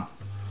 1.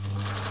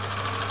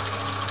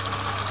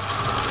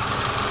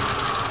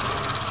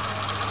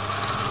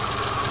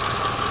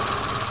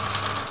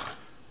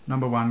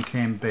 Number 1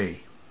 cam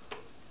B.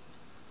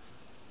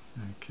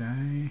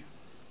 Okay,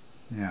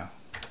 now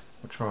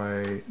we'll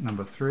try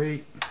number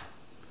 3.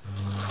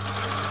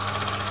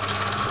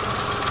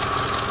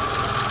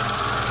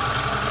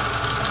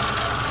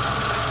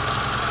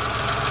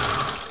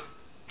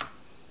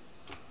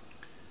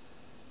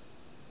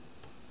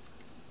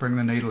 Bring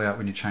the needle out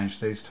when you change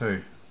these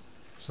too.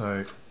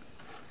 So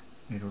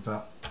needles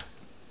up,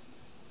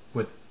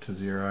 width to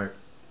 0,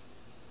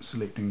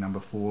 selecting number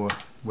 4,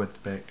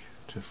 width back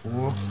to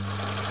 4.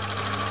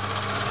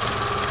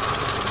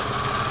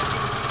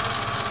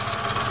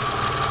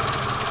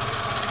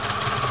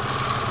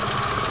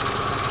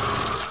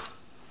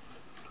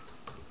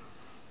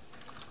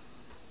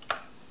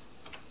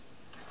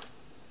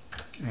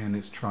 And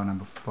let's try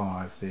number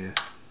 5 there.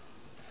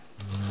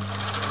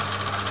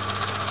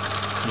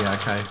 Yeah,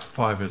 okay,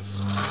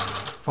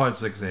 5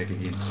 zigzag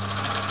again.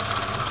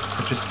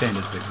 So just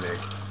standard zigzag.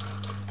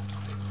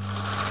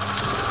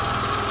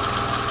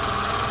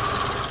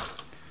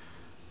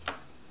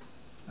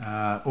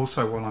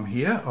 Also, while I'm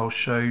here, I'll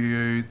show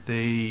you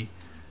the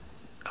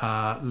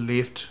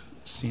left,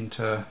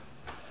 center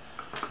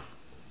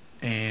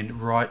and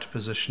right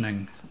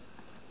positioning.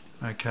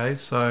 Okay,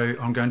 so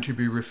I'm going to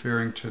be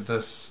referring to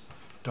this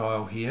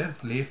dial here,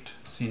 left,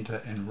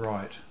 center and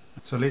right.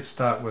 So let's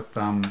start with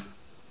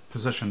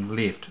position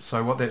left.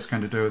 So what that's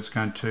going to do is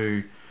going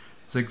to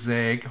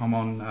zigzag. I'm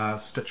on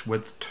stitch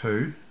width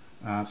 2.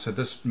 So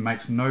this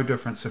makes no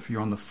difference if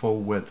you're on the full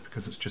width,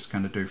 because it's just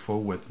going to do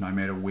full width no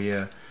matter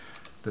where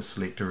the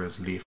selector is,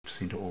 left,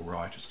 center or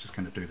right. It's just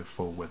going to do the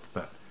full width.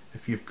 But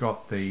if you've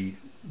got the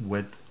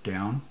width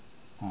down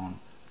on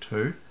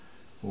 2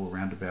 or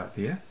round about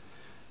there,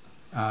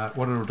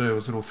 what it'll do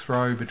is it'll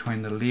throw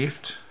between the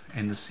left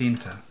and the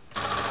center.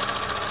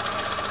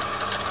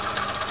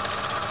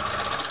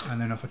 And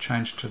then if I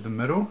change to the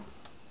middle,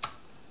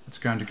 it's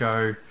going to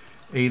go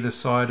either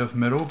side of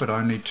middle, but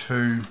only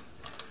 2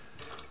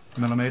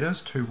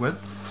 millimeters, 2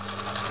 width.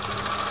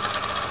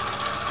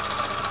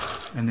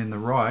 And then the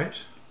right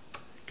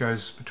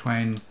goes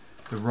between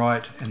the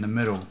right and the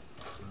middle.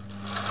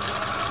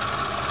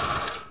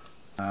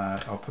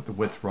 I'll put the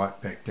width right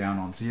back down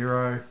on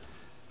 0.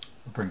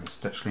 I'll bring the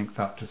stitch length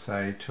up to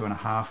say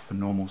 2.5 for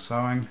normal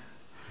sewing.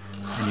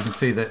 And you can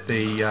see that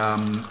the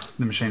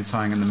machine's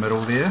sewing in the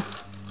middle there.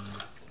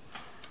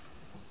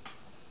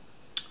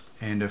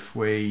 And if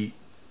we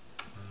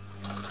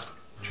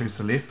choose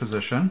the left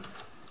position,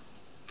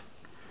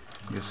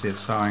 you'll see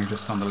it's sewing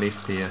just on the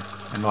left there,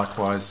 and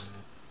likewise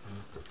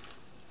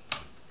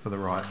for the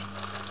right.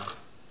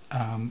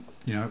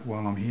 You know,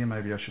 while I'm here,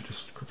 maybe I should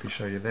just quickly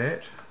show you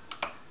that.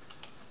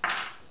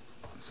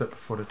 Zip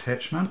foot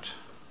attachment.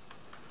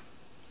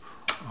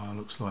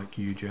 Looks like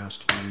you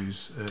just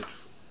use it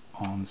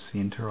on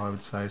center, I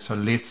would say. So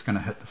left's going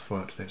to hit the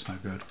foot, that's no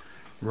good.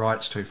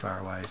 Right's too far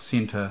away.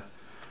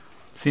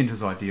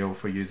 Center's ideal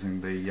for using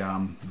the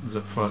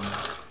zip foot.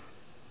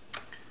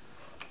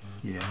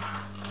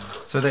 Yeah.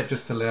 So that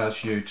just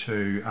allows you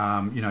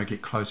to, you know,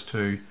 get close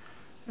to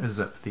a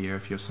zip there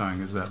if you're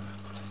sewing a zip.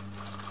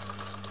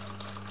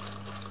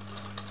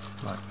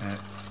 Like that,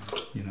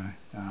 you know.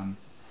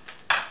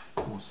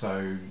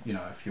 Also, you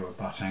know, if you're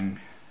butting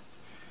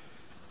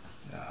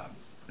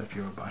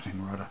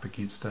right up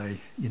against a,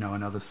 you know,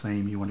 another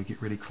seam, you want to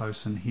get really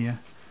close in here.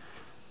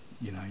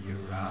 You know, you're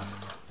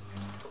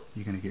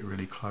going to get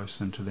really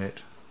close into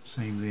that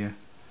seam there.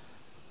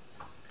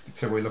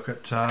 So we look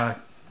at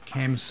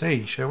cam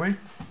C, shall we?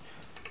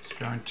 Just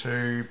going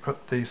to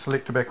put the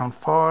selector back on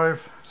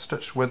 5,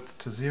 stitch width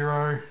to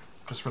 0,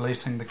 just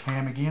releasing the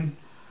cam again,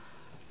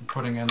 and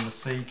putting in the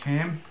C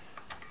cam.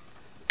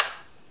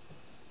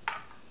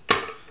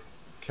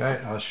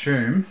 Okay, I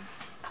assume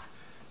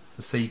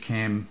the C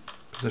cam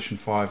position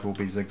 5 will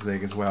be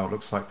zigzag as well. It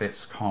looks like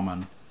that's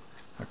common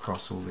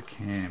across all the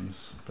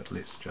cams, but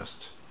let's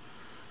just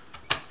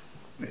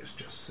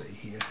see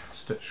here.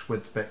 Stitch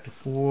width back to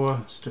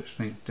 4, stitch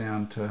length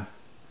down to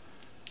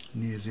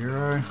near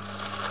 0.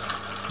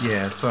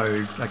 Yeah,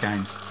 so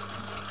again,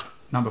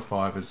 number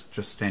 5 is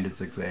just standard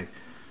zigzag.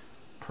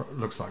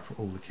 Looks like for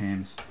all the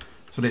cams.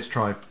 So let's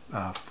try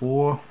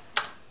 4.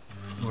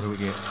 What do we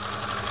get?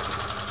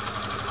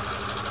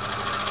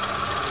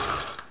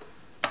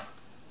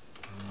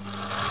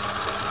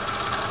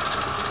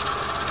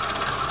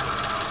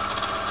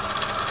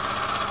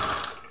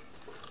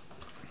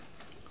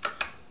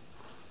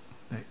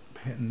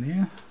 Pattern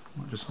there.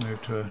 Might just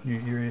move to a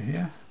new area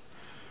here.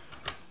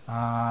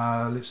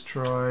 Let's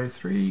try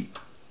 3.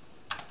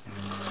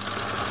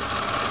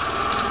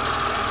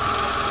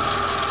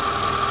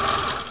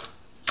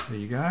 There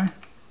you go.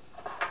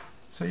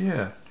 So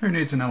yeah, who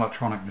needs an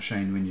electronic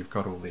machine when you've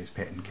got all these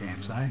pattern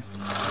cams, eh?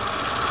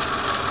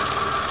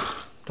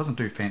 Doesn't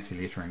do fancy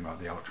lettering like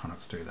the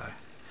electronics do though.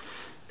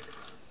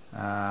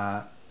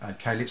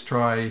 Okay, let's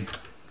try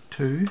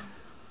 2.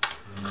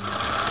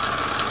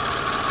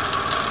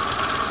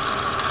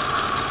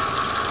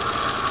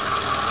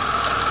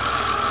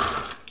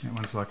 That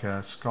one's like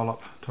a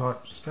scallop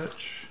type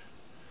stitch.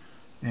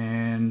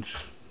 And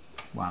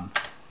 1.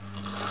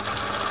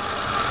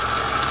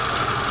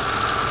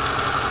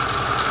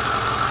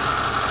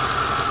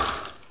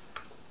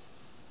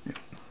 Yep,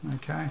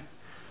 okay.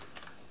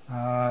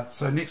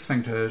 So next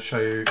thing to show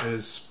you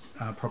is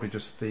probably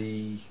just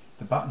the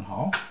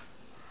buttonhole.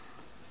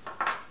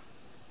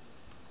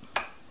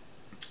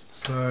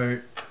 So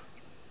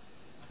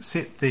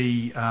set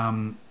the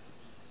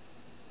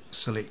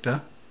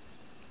selector.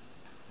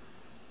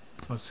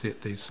 I've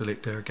set the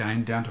selector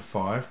again down to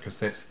 5 because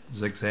that's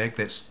zigzag.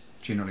 That's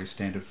generally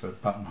standard for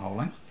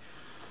buttonholing.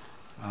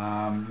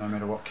 No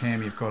matter what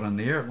cam you've got in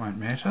there, it won't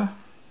matter.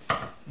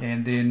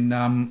 And then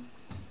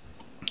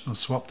I'll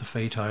swap the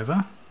feet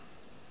over.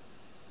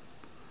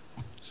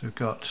 So we've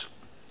got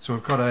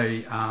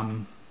a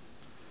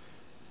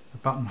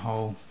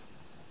buttonhole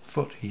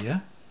foot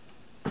here,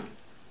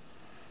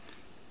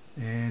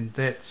 and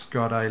that's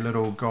got a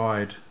little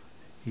guide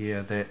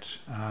here that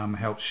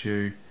helps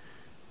you,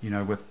 you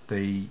know, with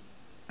the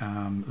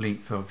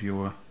length of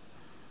your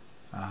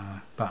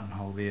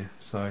buttonhole there.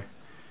 So,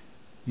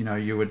 you know,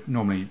 you would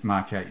normally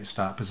mark out your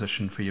start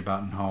position for your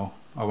buttonhole.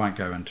 I won't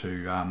go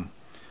into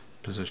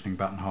positioning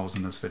buttonholes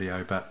in this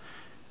video, but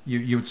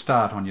you would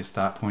start on your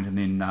start point and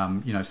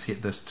then you know,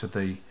 set this to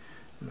the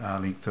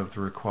length of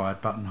the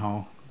required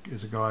buttonhole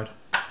as a guide.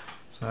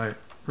 So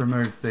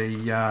remove the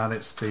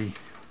that's the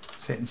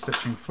satin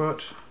stitching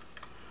foot,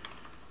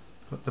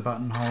 put the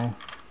buttonhole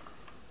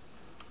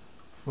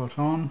foot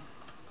on.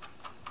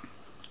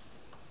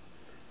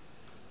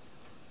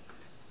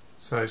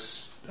 So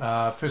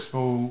first of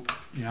all,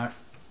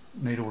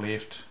 needle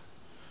left,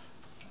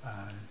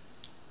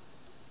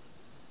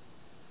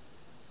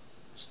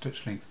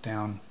 stitch length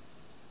down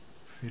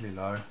fairly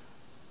low,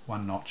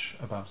 1 notch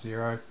above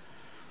 0.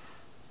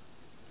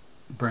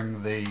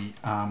 Bring the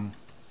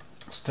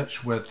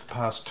stitch width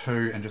past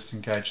 2 and just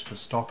engage the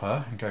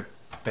stopper and go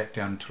back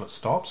down until it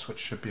stops, which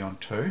should be on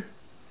 2.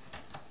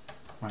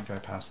 Won't go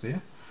past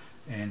there.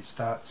 And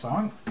start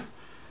sewing.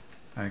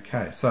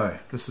 Okay, so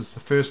this is the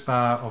first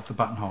bar of the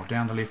buttonhole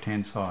down the left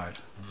hand side.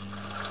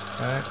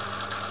 Okay.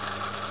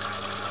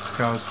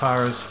 Go as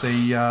far as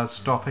the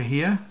stopper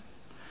here,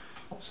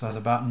 so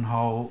the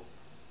buttonhole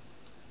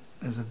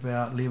is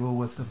about level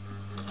with the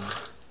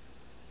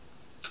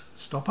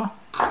stopper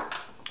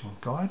or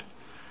guide,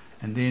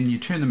 and then you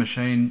turn the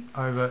machine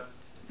over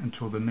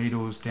until the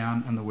needle is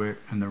down in the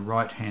work in the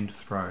right hand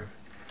throw.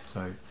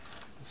 So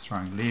it's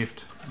throwing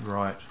left,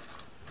 right,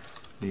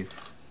 left,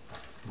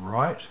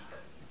 right.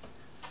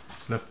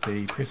 Lift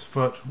the press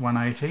foot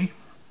 180,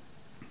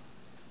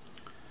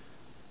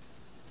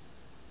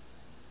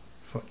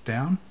 foot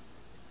down,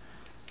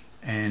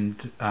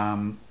 and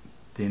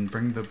then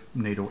bring the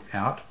needle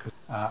out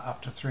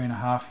up to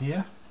 3.5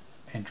 here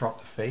and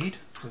drop the feed.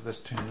 So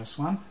turn this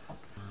one,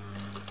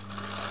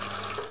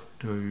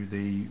 do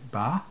the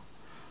bar,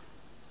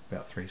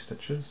 about 3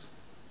 stitches,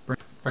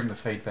 bring the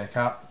feed back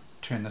up,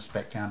 turn this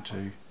back down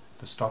to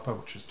the stopper,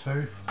 which is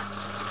 2,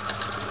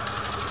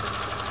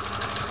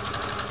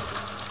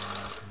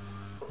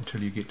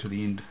 until you get to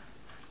the end of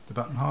the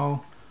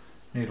buttonhole,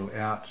 needle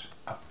out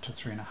up to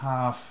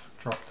 3.5,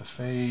 drop the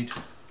feed,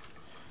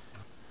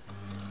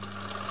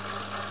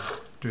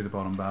 do the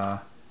bottom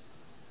bar,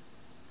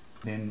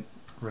 then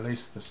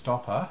release the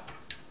stopper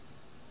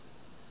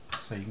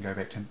so you can go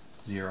back to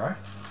 0,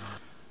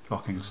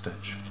 locking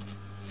stitch,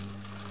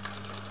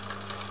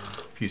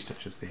 a few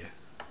stitches there,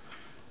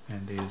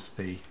 and there's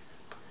the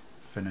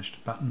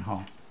finished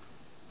buttonhole.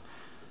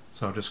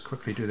 So I'll just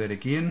quickly do that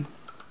again.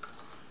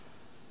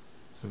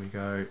 So we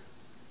go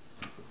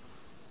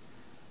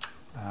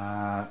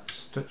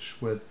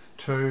stitch width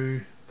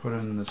 2, put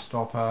in the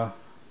stopper,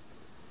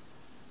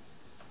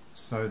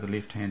 sew the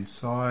left hand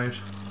side,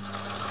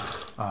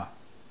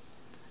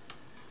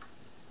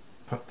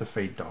 put the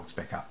feed dogs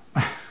back up.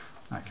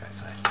 Okay,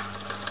 so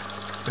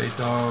feed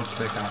dogs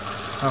back up,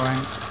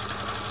 sewing,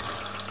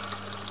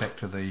 back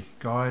to the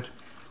guide,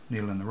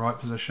 needle in the right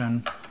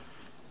position,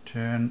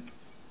 turn,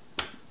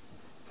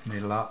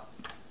 needle up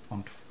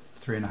on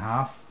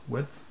 3.5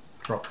 width,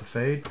 drop the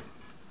feed,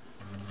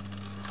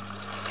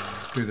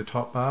 do the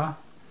top bar,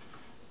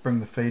 bring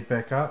the feed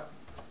back up,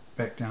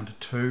 back down to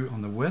 2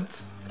 on the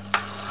width,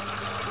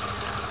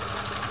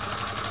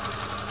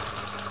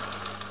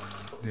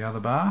 the other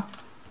bar,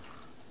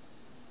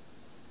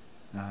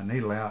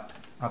 needle out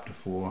up to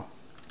 4,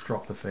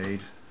 drop the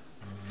feed,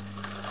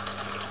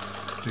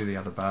 do the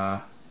other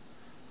bar,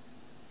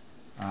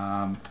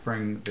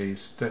 bring the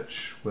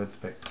stitch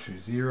width back to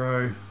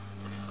 0,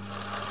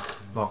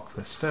 lock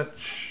the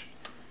stitch,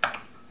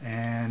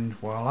 and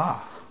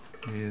voila,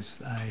 there's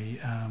a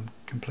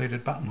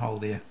completed buttonhole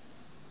there.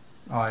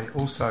 I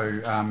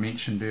also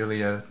mentioned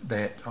earlier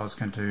that I was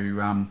going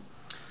to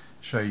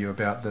show you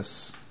about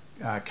this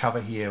cover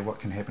here, what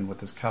can happen with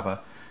this cover.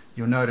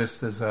 You'll notice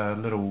there's a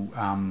little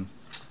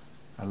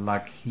a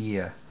lug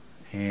here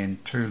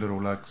and 2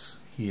 little lugs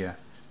here.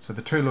 So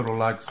the 2 little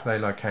lugs, they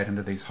locate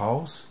into these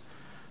holes,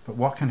 but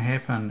what can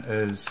happen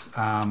is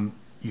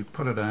you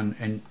put it in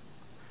and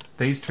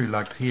these 2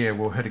 lugs here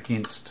will hit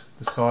against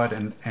the side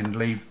and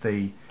leave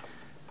the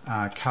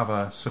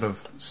cover sort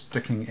of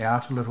sticking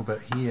out a little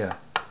bit here.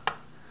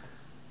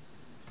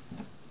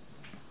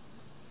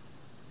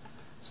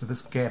 So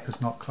this gap is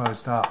not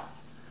closed up,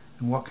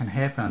 and what can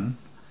happen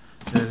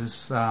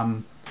is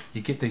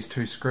you get these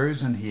 2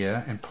 screws in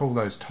here and pull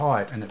those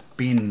tight, and it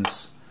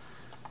bends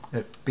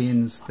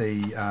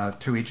the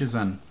 2 edges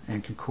in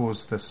and can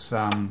cause this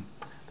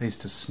these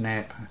to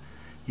snap.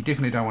 You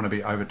definitely don't want to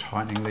be over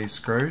tightening these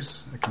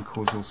screws, it can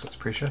cause all sorts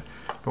of pressure,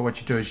 but what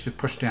you do is you just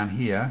push down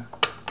here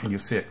and you'll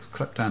see it's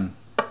clipped in.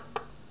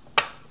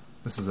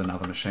 This is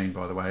another machine,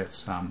 by the way,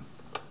 it's a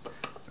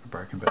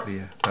broken bit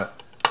there,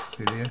 but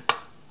see there,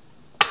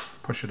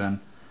 push it in,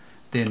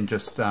 then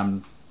just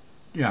tighten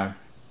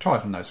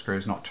those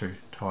screws, not too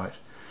tight.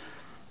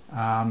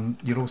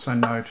 You'll also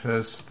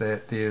notice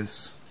that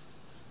there's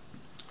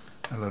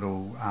a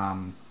little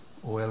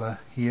oiler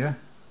here.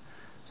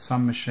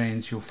 Some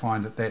machines you'll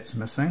find that that's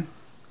missing,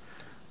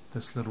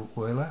 this little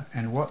oiler,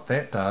 and what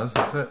that does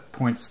is it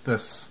points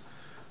this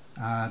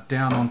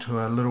down onto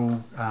a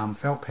little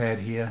felt pad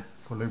here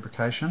for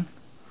lubrication.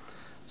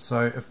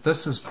 So if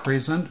this is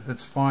present,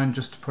 it's fine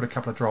just to put a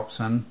couple of drops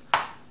in.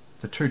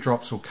 The 2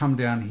 drops will come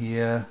down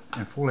here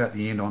and fall out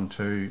the end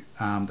onto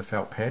the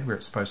felt pad where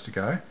it's supposed to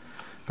go.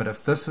 But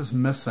if this is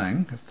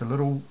missing, if the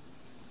little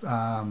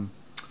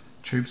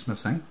tube's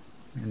missing,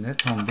 and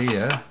that's on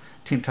there.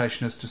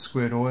 Temptation is to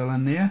squirt oil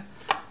in there,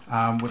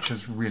 which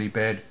is really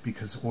bad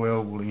because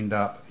oil will end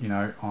up, you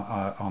know,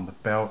 on the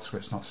belts where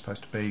it's not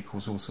supposed to be,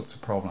 cause all sorts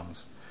of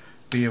problems.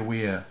 Be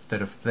aware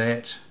that if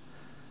that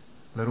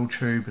little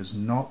tube is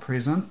not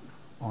present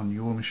on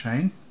your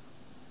machine,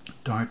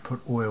 don't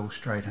put oil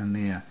straight in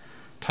there.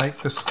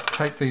 Take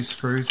these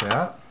screws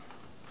out,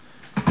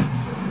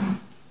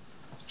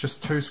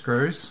 just 2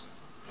 screws,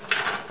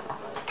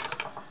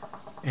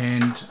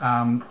 and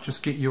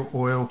just get your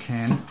oil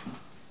can,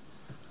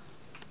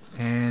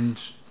 and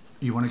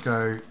you want to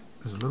go,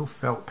 there's a little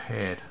felt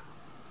pad,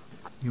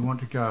 you want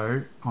to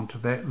go onto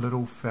that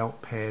little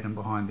felt pad and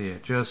behind there,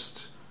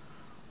 just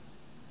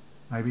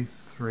maybe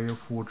 3 or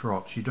 4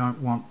 drops. You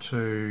don't want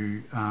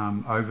to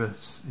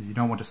you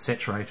don't want to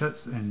saturate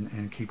it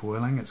and keep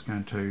oiling. It's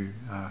going to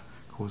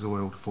cause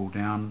oil to fall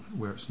down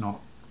where it's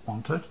not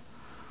wanted.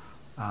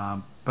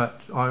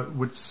 But I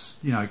would,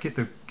 you know, get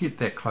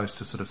that close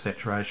to sort of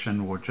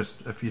saturation, or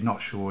just, if you're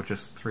not sure,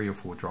 just 3 or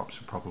 4 drops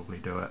will probably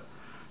do it.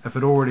 If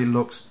it already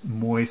looks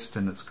moist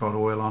and it's got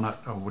oil on it,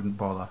 I wouldn't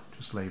bother,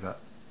 just leave it.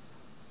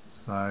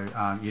 So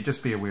yeah,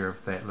 just be aware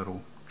of that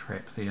little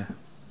trap there.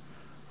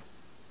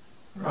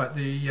 Right,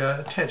 the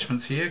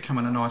attachments here come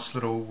in a nice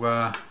little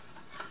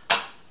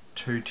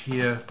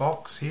 2-tier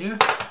box here.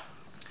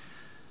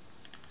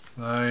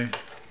 So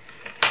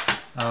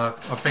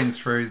I've been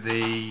through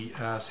the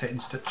satin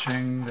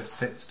stitching, the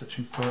satin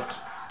stitching foot,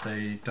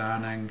 the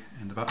darning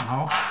and the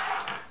buttonhole.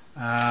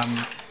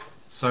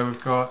 So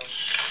we've got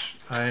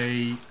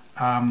a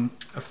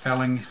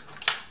felling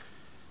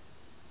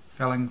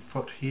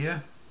foot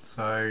here,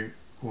 so,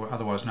 or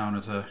otherwise known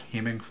as a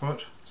hemming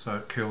foot. So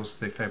it curls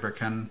the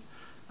fabric in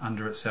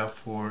under itself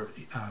for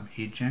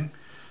edging,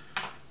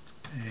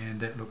 and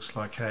that looks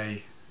like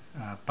a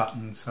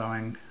button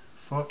sewing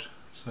foot.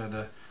 So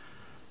the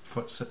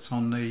foot sits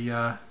on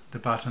the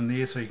button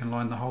there, so you can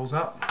line the holes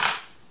up.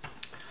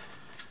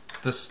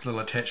 This little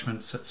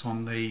attachment sits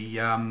on the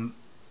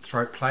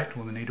throat plate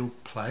or the needle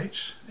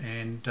plate,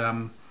 and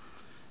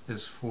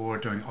is for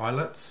doing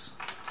eyelets.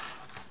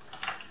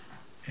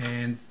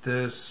 And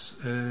this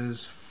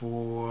is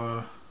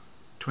for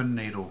twin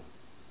needle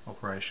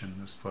operation.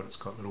 This foot, it's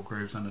got little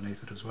grooves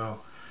underneath it as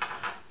well.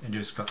 And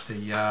you've just got the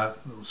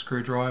little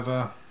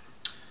screwdriver,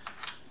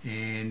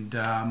 and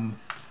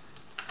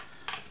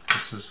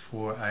this is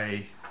for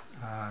a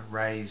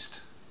raised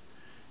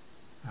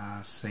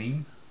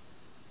seam.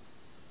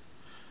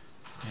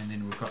 And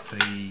then we've got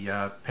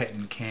the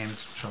pattern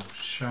cams, which I've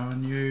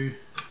shown you,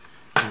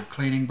 a little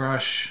cleaning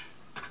brush,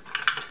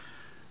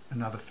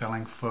 another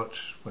felling foot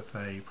with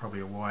probably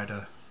a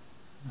wider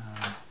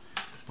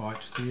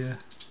bite there,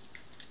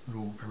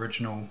 little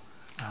original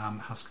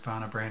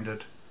Husqvarna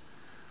branded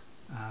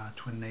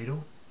twin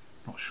needle.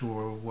 Not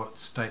sure what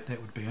state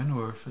that would be in,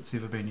 or if it's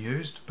ever been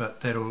used,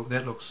 but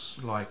that looks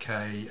like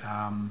a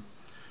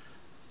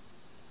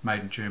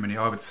made in Germany.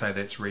 I would say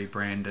that's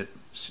rebranded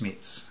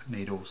Smets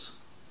needles.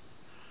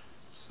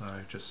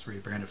 So just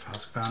rebranded for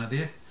Husqvarna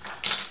there.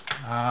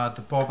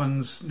 The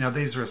bobbins, now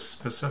these are a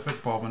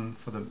specific bobbin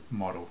for the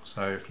model.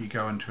 So if you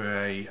go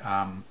into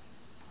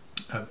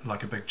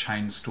like a big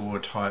chain store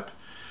type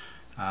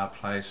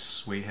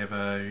place, we have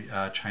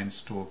a chain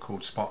store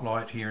called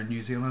Spotlight here in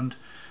New Zealand,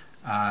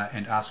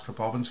 and ask for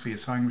bobbins for your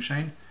sewing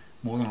machine,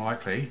 more than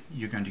likely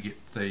you're going to get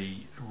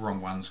the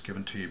wrong ones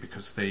given to you,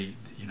 because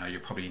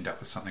you'll probably end up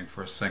with something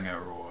for a Singer,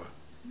 or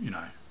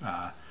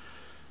a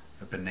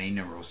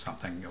Benina or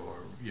something,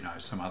 or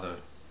some other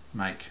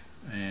make,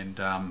 and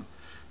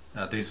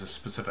these are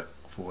specific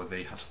for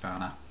the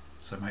Husqvarna,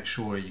 so make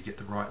sure you get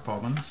the right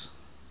bobbins.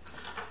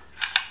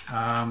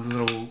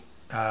 Little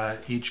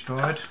edge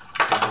guide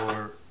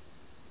or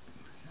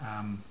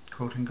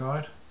quilting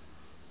guide,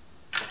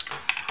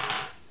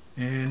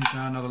 and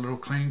another little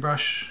cleaning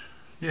brush.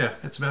 Yeah,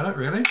 that's about it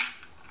really.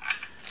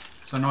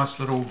 So a nice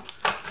little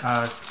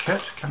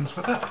kit comes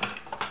with it.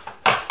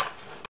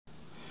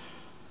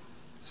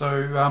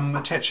 So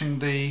attaching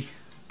the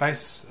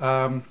base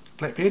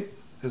flatbed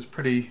is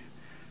pretty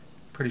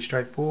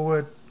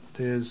straightforward.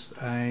 There's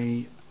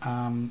a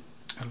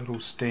little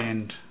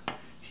stand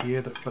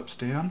here that flips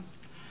down.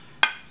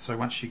 So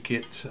once you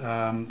get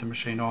the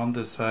machine on,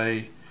 there's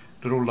a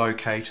little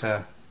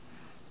locator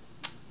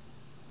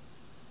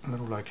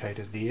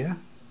there.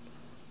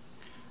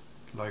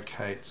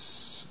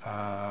 Locates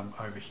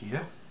over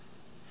here,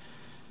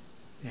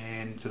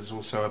 and there's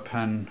also a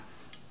pin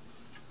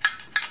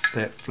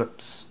that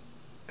flips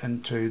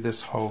into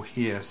this hole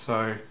here.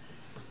 So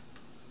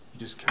you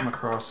just come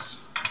across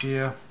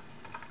here,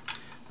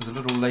 there's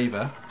a little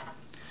lever,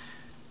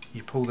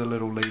 you pull the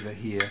little lever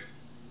here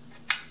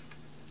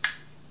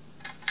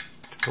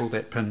to pull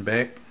that pin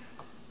back,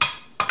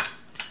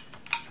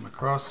 come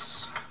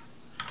across,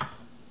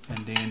 and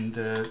then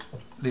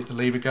let the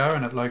lever go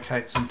and it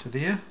locates into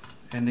there,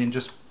 and then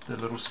just the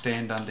little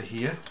stand under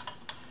here,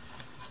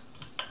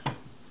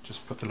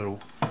 just put the little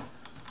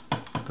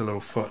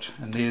foot,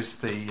 and there's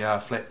the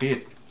flat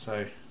bed.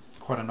 So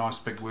quite a nice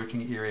big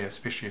working area,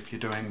 especially if you're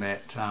doing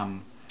that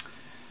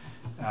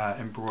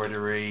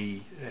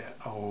embroidery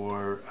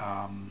or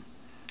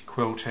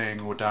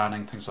quilting or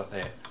darning, things like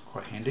that.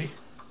 Quite handy.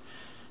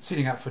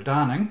 Setting up for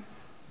darning,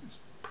 it's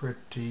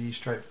pretty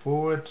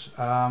straightforward.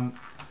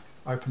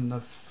 Open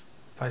the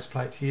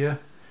faceplate here,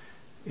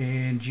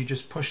 and you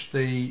just push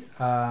the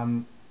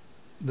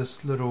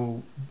this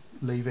little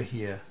lever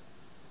here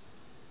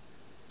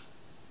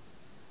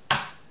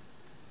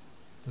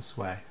this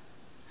way,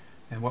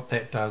 and what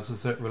that does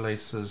is it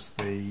releases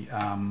the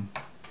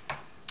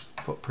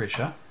foot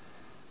pressure,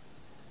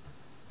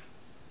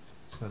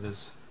 so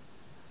there's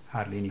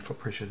hardly any foot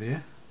pressure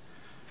there,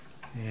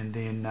 and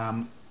then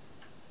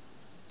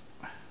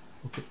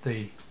we'll get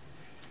the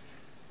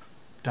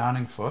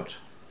darning foot.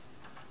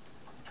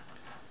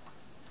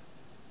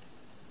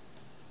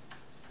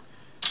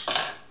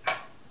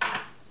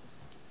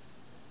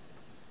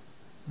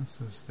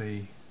 This is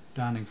the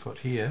darning foot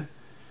here.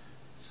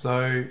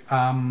 So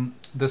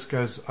this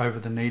goes over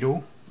the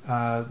needle,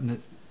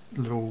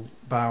 little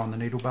bar on the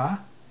needle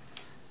bar,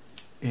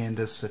 and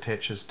this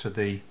attaches to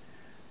the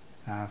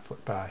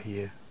foot bar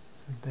here.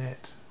 So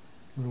that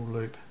little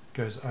loop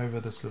goes over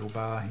this little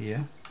bar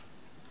here.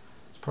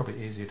 It's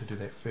probably easier to do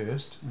that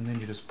first, and then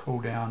you just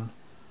pull down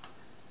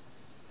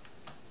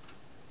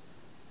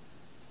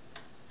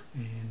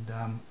and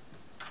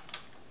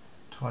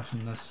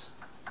tighten this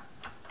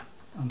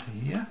onto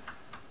here.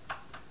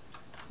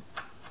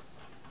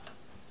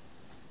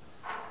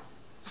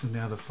 So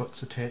now the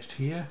foot's attached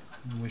here,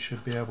 and we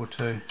should be able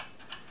to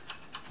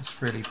just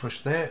freely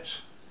push that.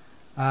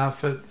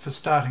 For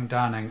starting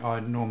darning, I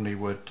normally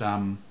would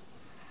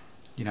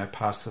you know,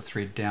 pass the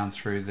thread down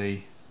through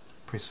the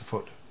presser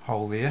foot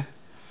hole there.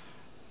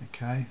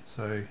 Okay,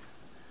 so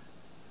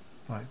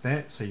like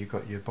that. So you've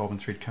got your bobbin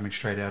thread coming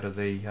straight out of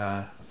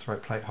the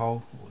throat plate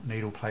hole, or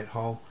needle plate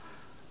hole,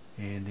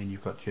 and then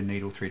you've got your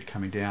needle thread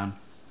coming down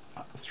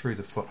through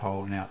the foot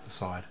hole and out the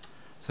side.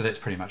 So that's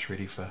pretty much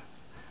ready for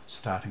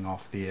starting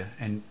off there.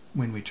 And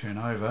when we turn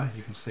over,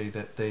 you can see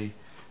that the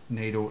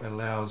needle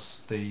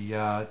allows the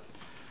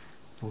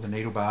or the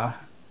needle bar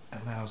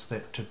allows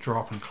that to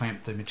drop and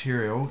clamp the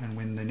material, and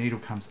when the needle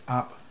comes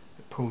up,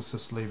 it pulls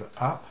this lever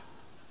up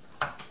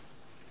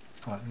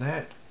like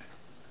that,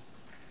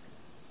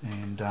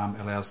 and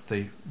allows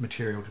the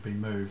material to be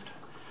moved.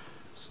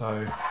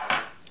 So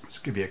let's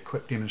give you a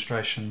quick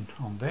demonstration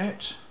on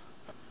that.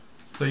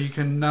 So you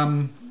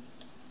can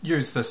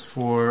use this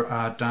for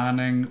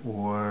darning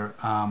or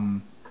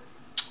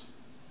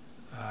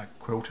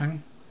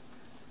quilting.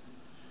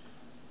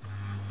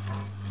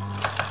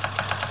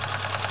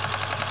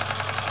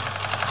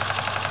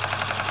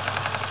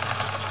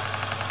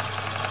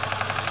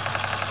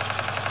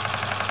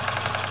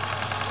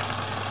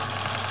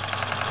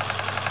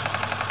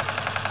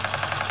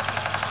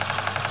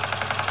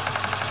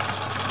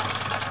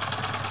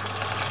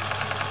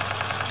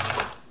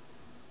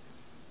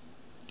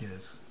 Yeah,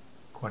 it's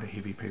quite a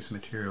heavy piece of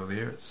material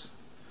there. It's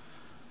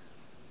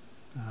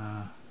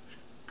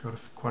got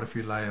quite a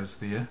few layers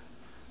there.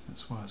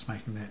 That's why it's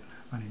making that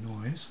funny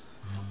noise.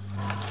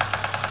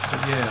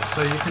 But yeah,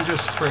 so you can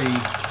just free.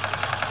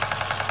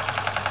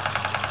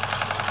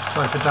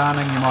 So for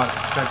darning, you might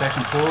go back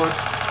and forward.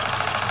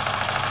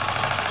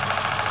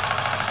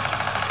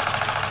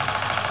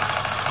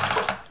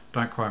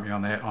 Don't quote me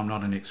on that, I'm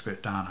not an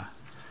expert darner.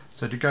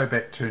 So to go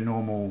back to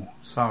normal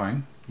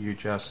sewing, you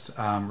just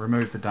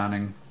remove the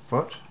darning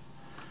foot,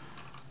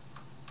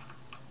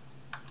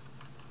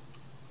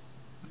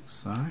 like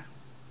so.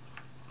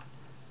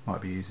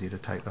 Might be easier to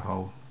take the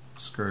whole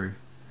screw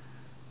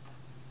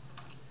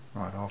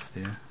right off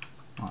there,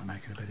 might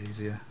make it a bit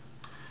easier.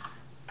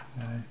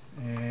 Okay.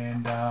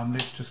 And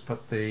let's just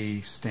put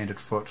the standard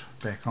foot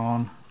back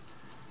on.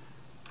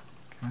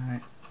 Okay.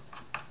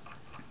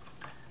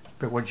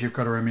 But what you've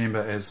got to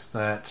remember is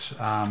that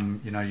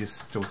you know, you're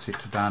still set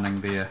to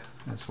darning there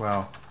as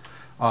well.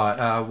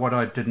 What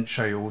I didn't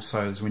show you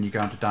also is when you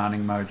go into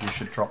darning mode, you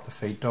should drop the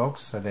feed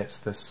dogs. So that's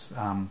this,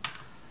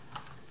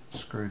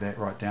 screw that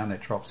right down,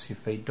 that drops your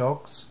feed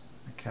dogs.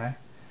 Okay.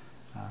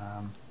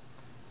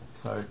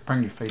 So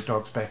bring your feed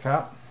dogs back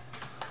up,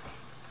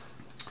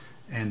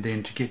 and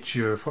then to get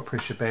your foot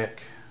pressure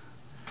back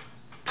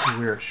to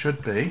where it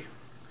should be,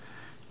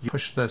 you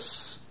push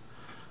this.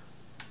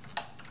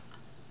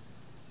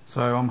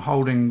 So I'm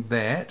holding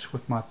that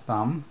with my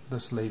thumb,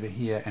 this lever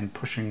here, and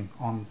pushing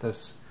on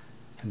this,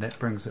 and that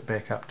brings it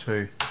back up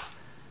to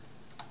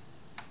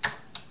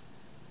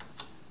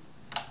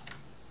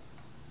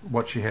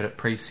what you had it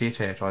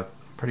preset at, I'm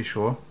pretty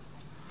sure.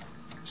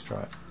 Let's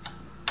try it.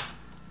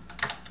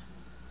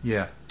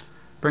 Yeah,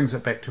 brings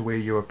it back to where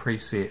you were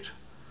preset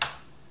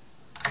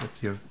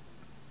with your,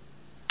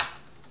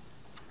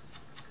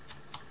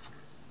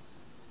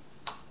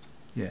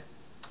 yeah.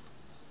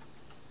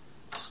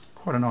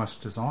 Quite a nice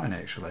design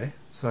actually.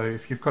 So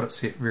if you've got it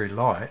set very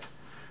light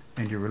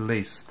and you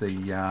release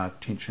the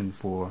tension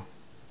for,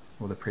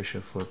 or the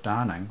pressure for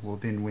darning, well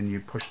then when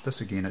you push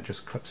this again it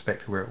just clips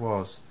back to where it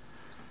was.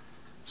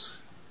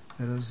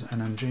 It is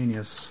an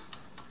ingenious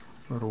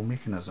little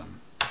mechanism.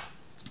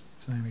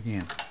 Same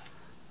again,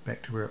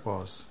 back to where it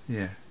was.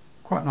 Yeah,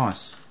 quite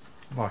nice.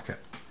 I like it.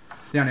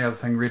 The only other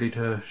thing really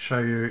to show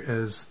you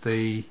is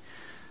the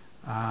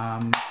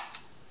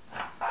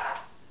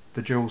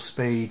dual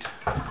speed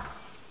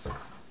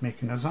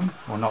mechanism,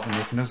 or not the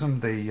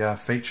mechanism, the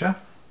feature.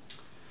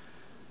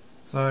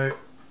 So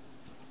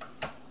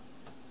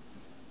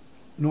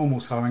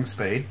normal sewing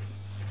speed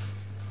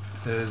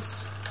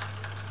is,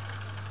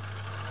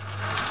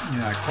 you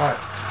know, quite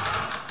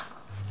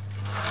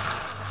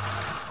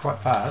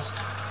fast,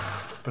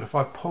 but if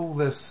I pull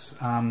this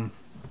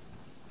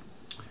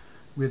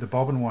where the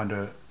bobbin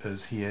winder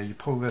is here, you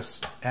pull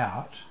this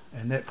out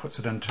and that puts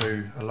it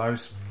into a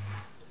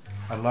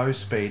low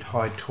speed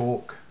high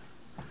torque.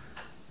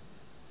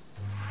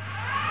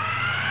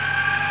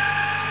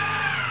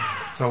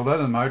 So although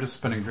the motor's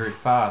spinning very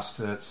fast,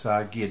 it's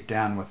geared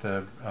down with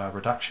a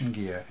reduction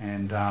gear,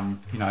 and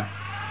you know,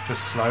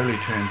 just slowly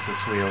turns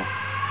this wheel.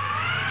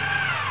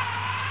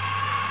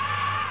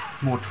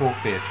 More torque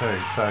there too,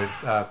 so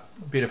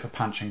better for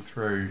punching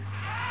through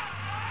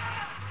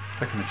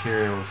thicker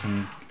materials,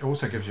 and it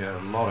also gives you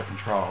a lot of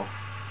control.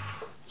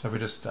 So if we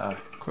just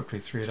quickly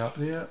thread up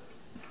there.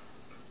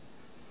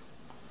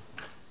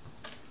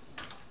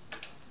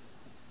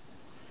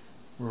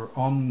 We're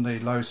on the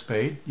low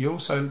speed. You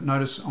also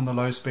notice on the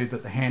low speed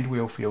that the hand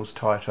wheel feels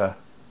tighter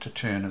to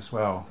turn as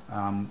well.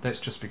 That's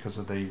just because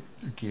of the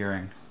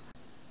gearing.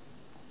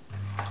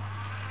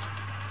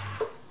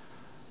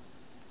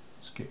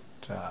 Let's get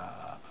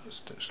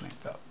stitch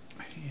length up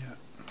here,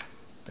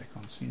 back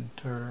on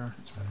center.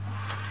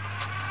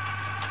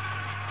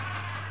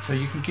 So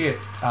you can get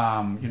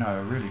you know,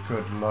 a really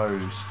good low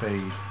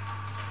speed.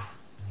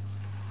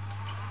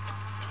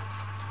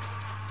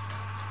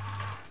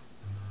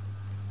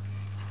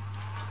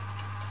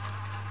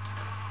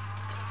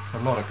 A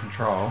lot of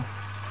control.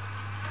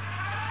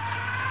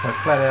 So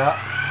flat out,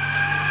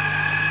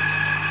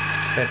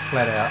 that's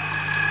flat out.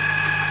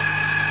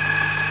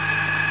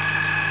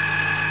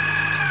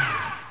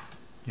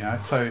 You know,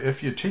 so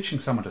if you're teaching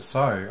someone to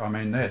sew, I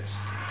mean, that's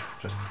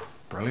just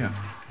brilliant.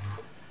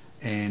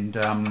 And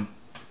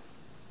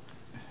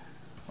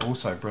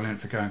also brilliant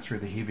for going through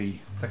the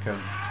heavy, thicker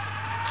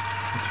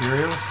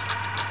materials.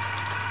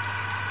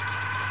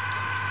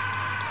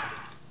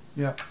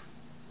 Yep.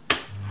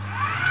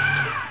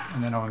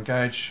 And then I'll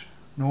engage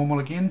normal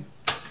again.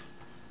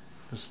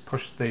 Just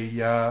push the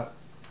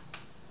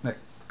that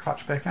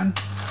clutch back in.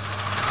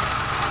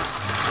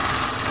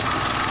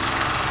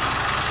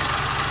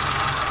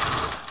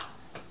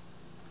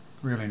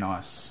 Really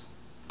nice.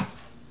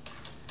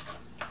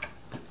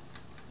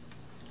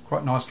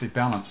 Quite nicely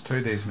balanced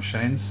too, these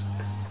machines.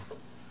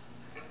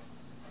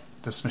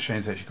 This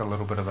machine's actually got a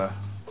little bit of a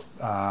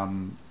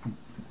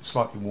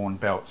slightly worn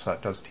belt, so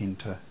it does tend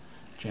to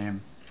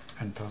jam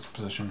in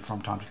position from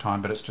time to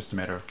time, but it's just a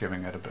matter of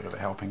giving it a bit of a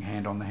helping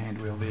hand on the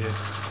hand wheel there.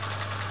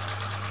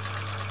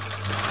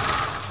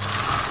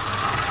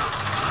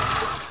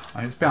 I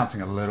mean, it's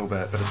bouncing a little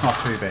bit, but it's not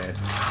too bad.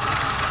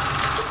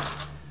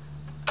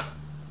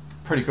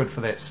 Pretty good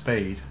for that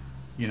speed,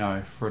 you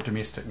know, for a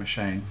domestic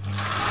machine.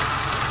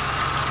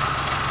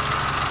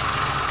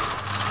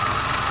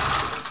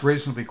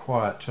 Reasonably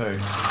quiet too.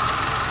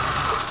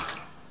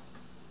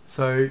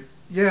 So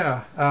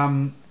yeah,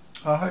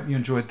 I hope you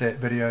enjoyed that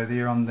video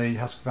there on the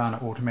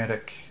Husqvarna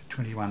Automatic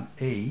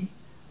 21E,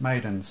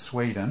 made in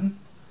Sweden.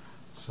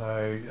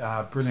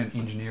 So brilliant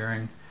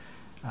engineering.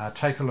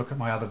 Take a look at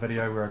my other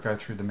video where I go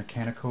through the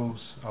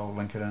mechanicals. I'll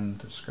link it in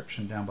the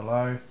description down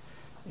below.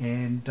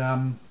 And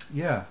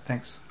yeah,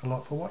 thanks a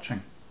lot for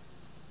watching.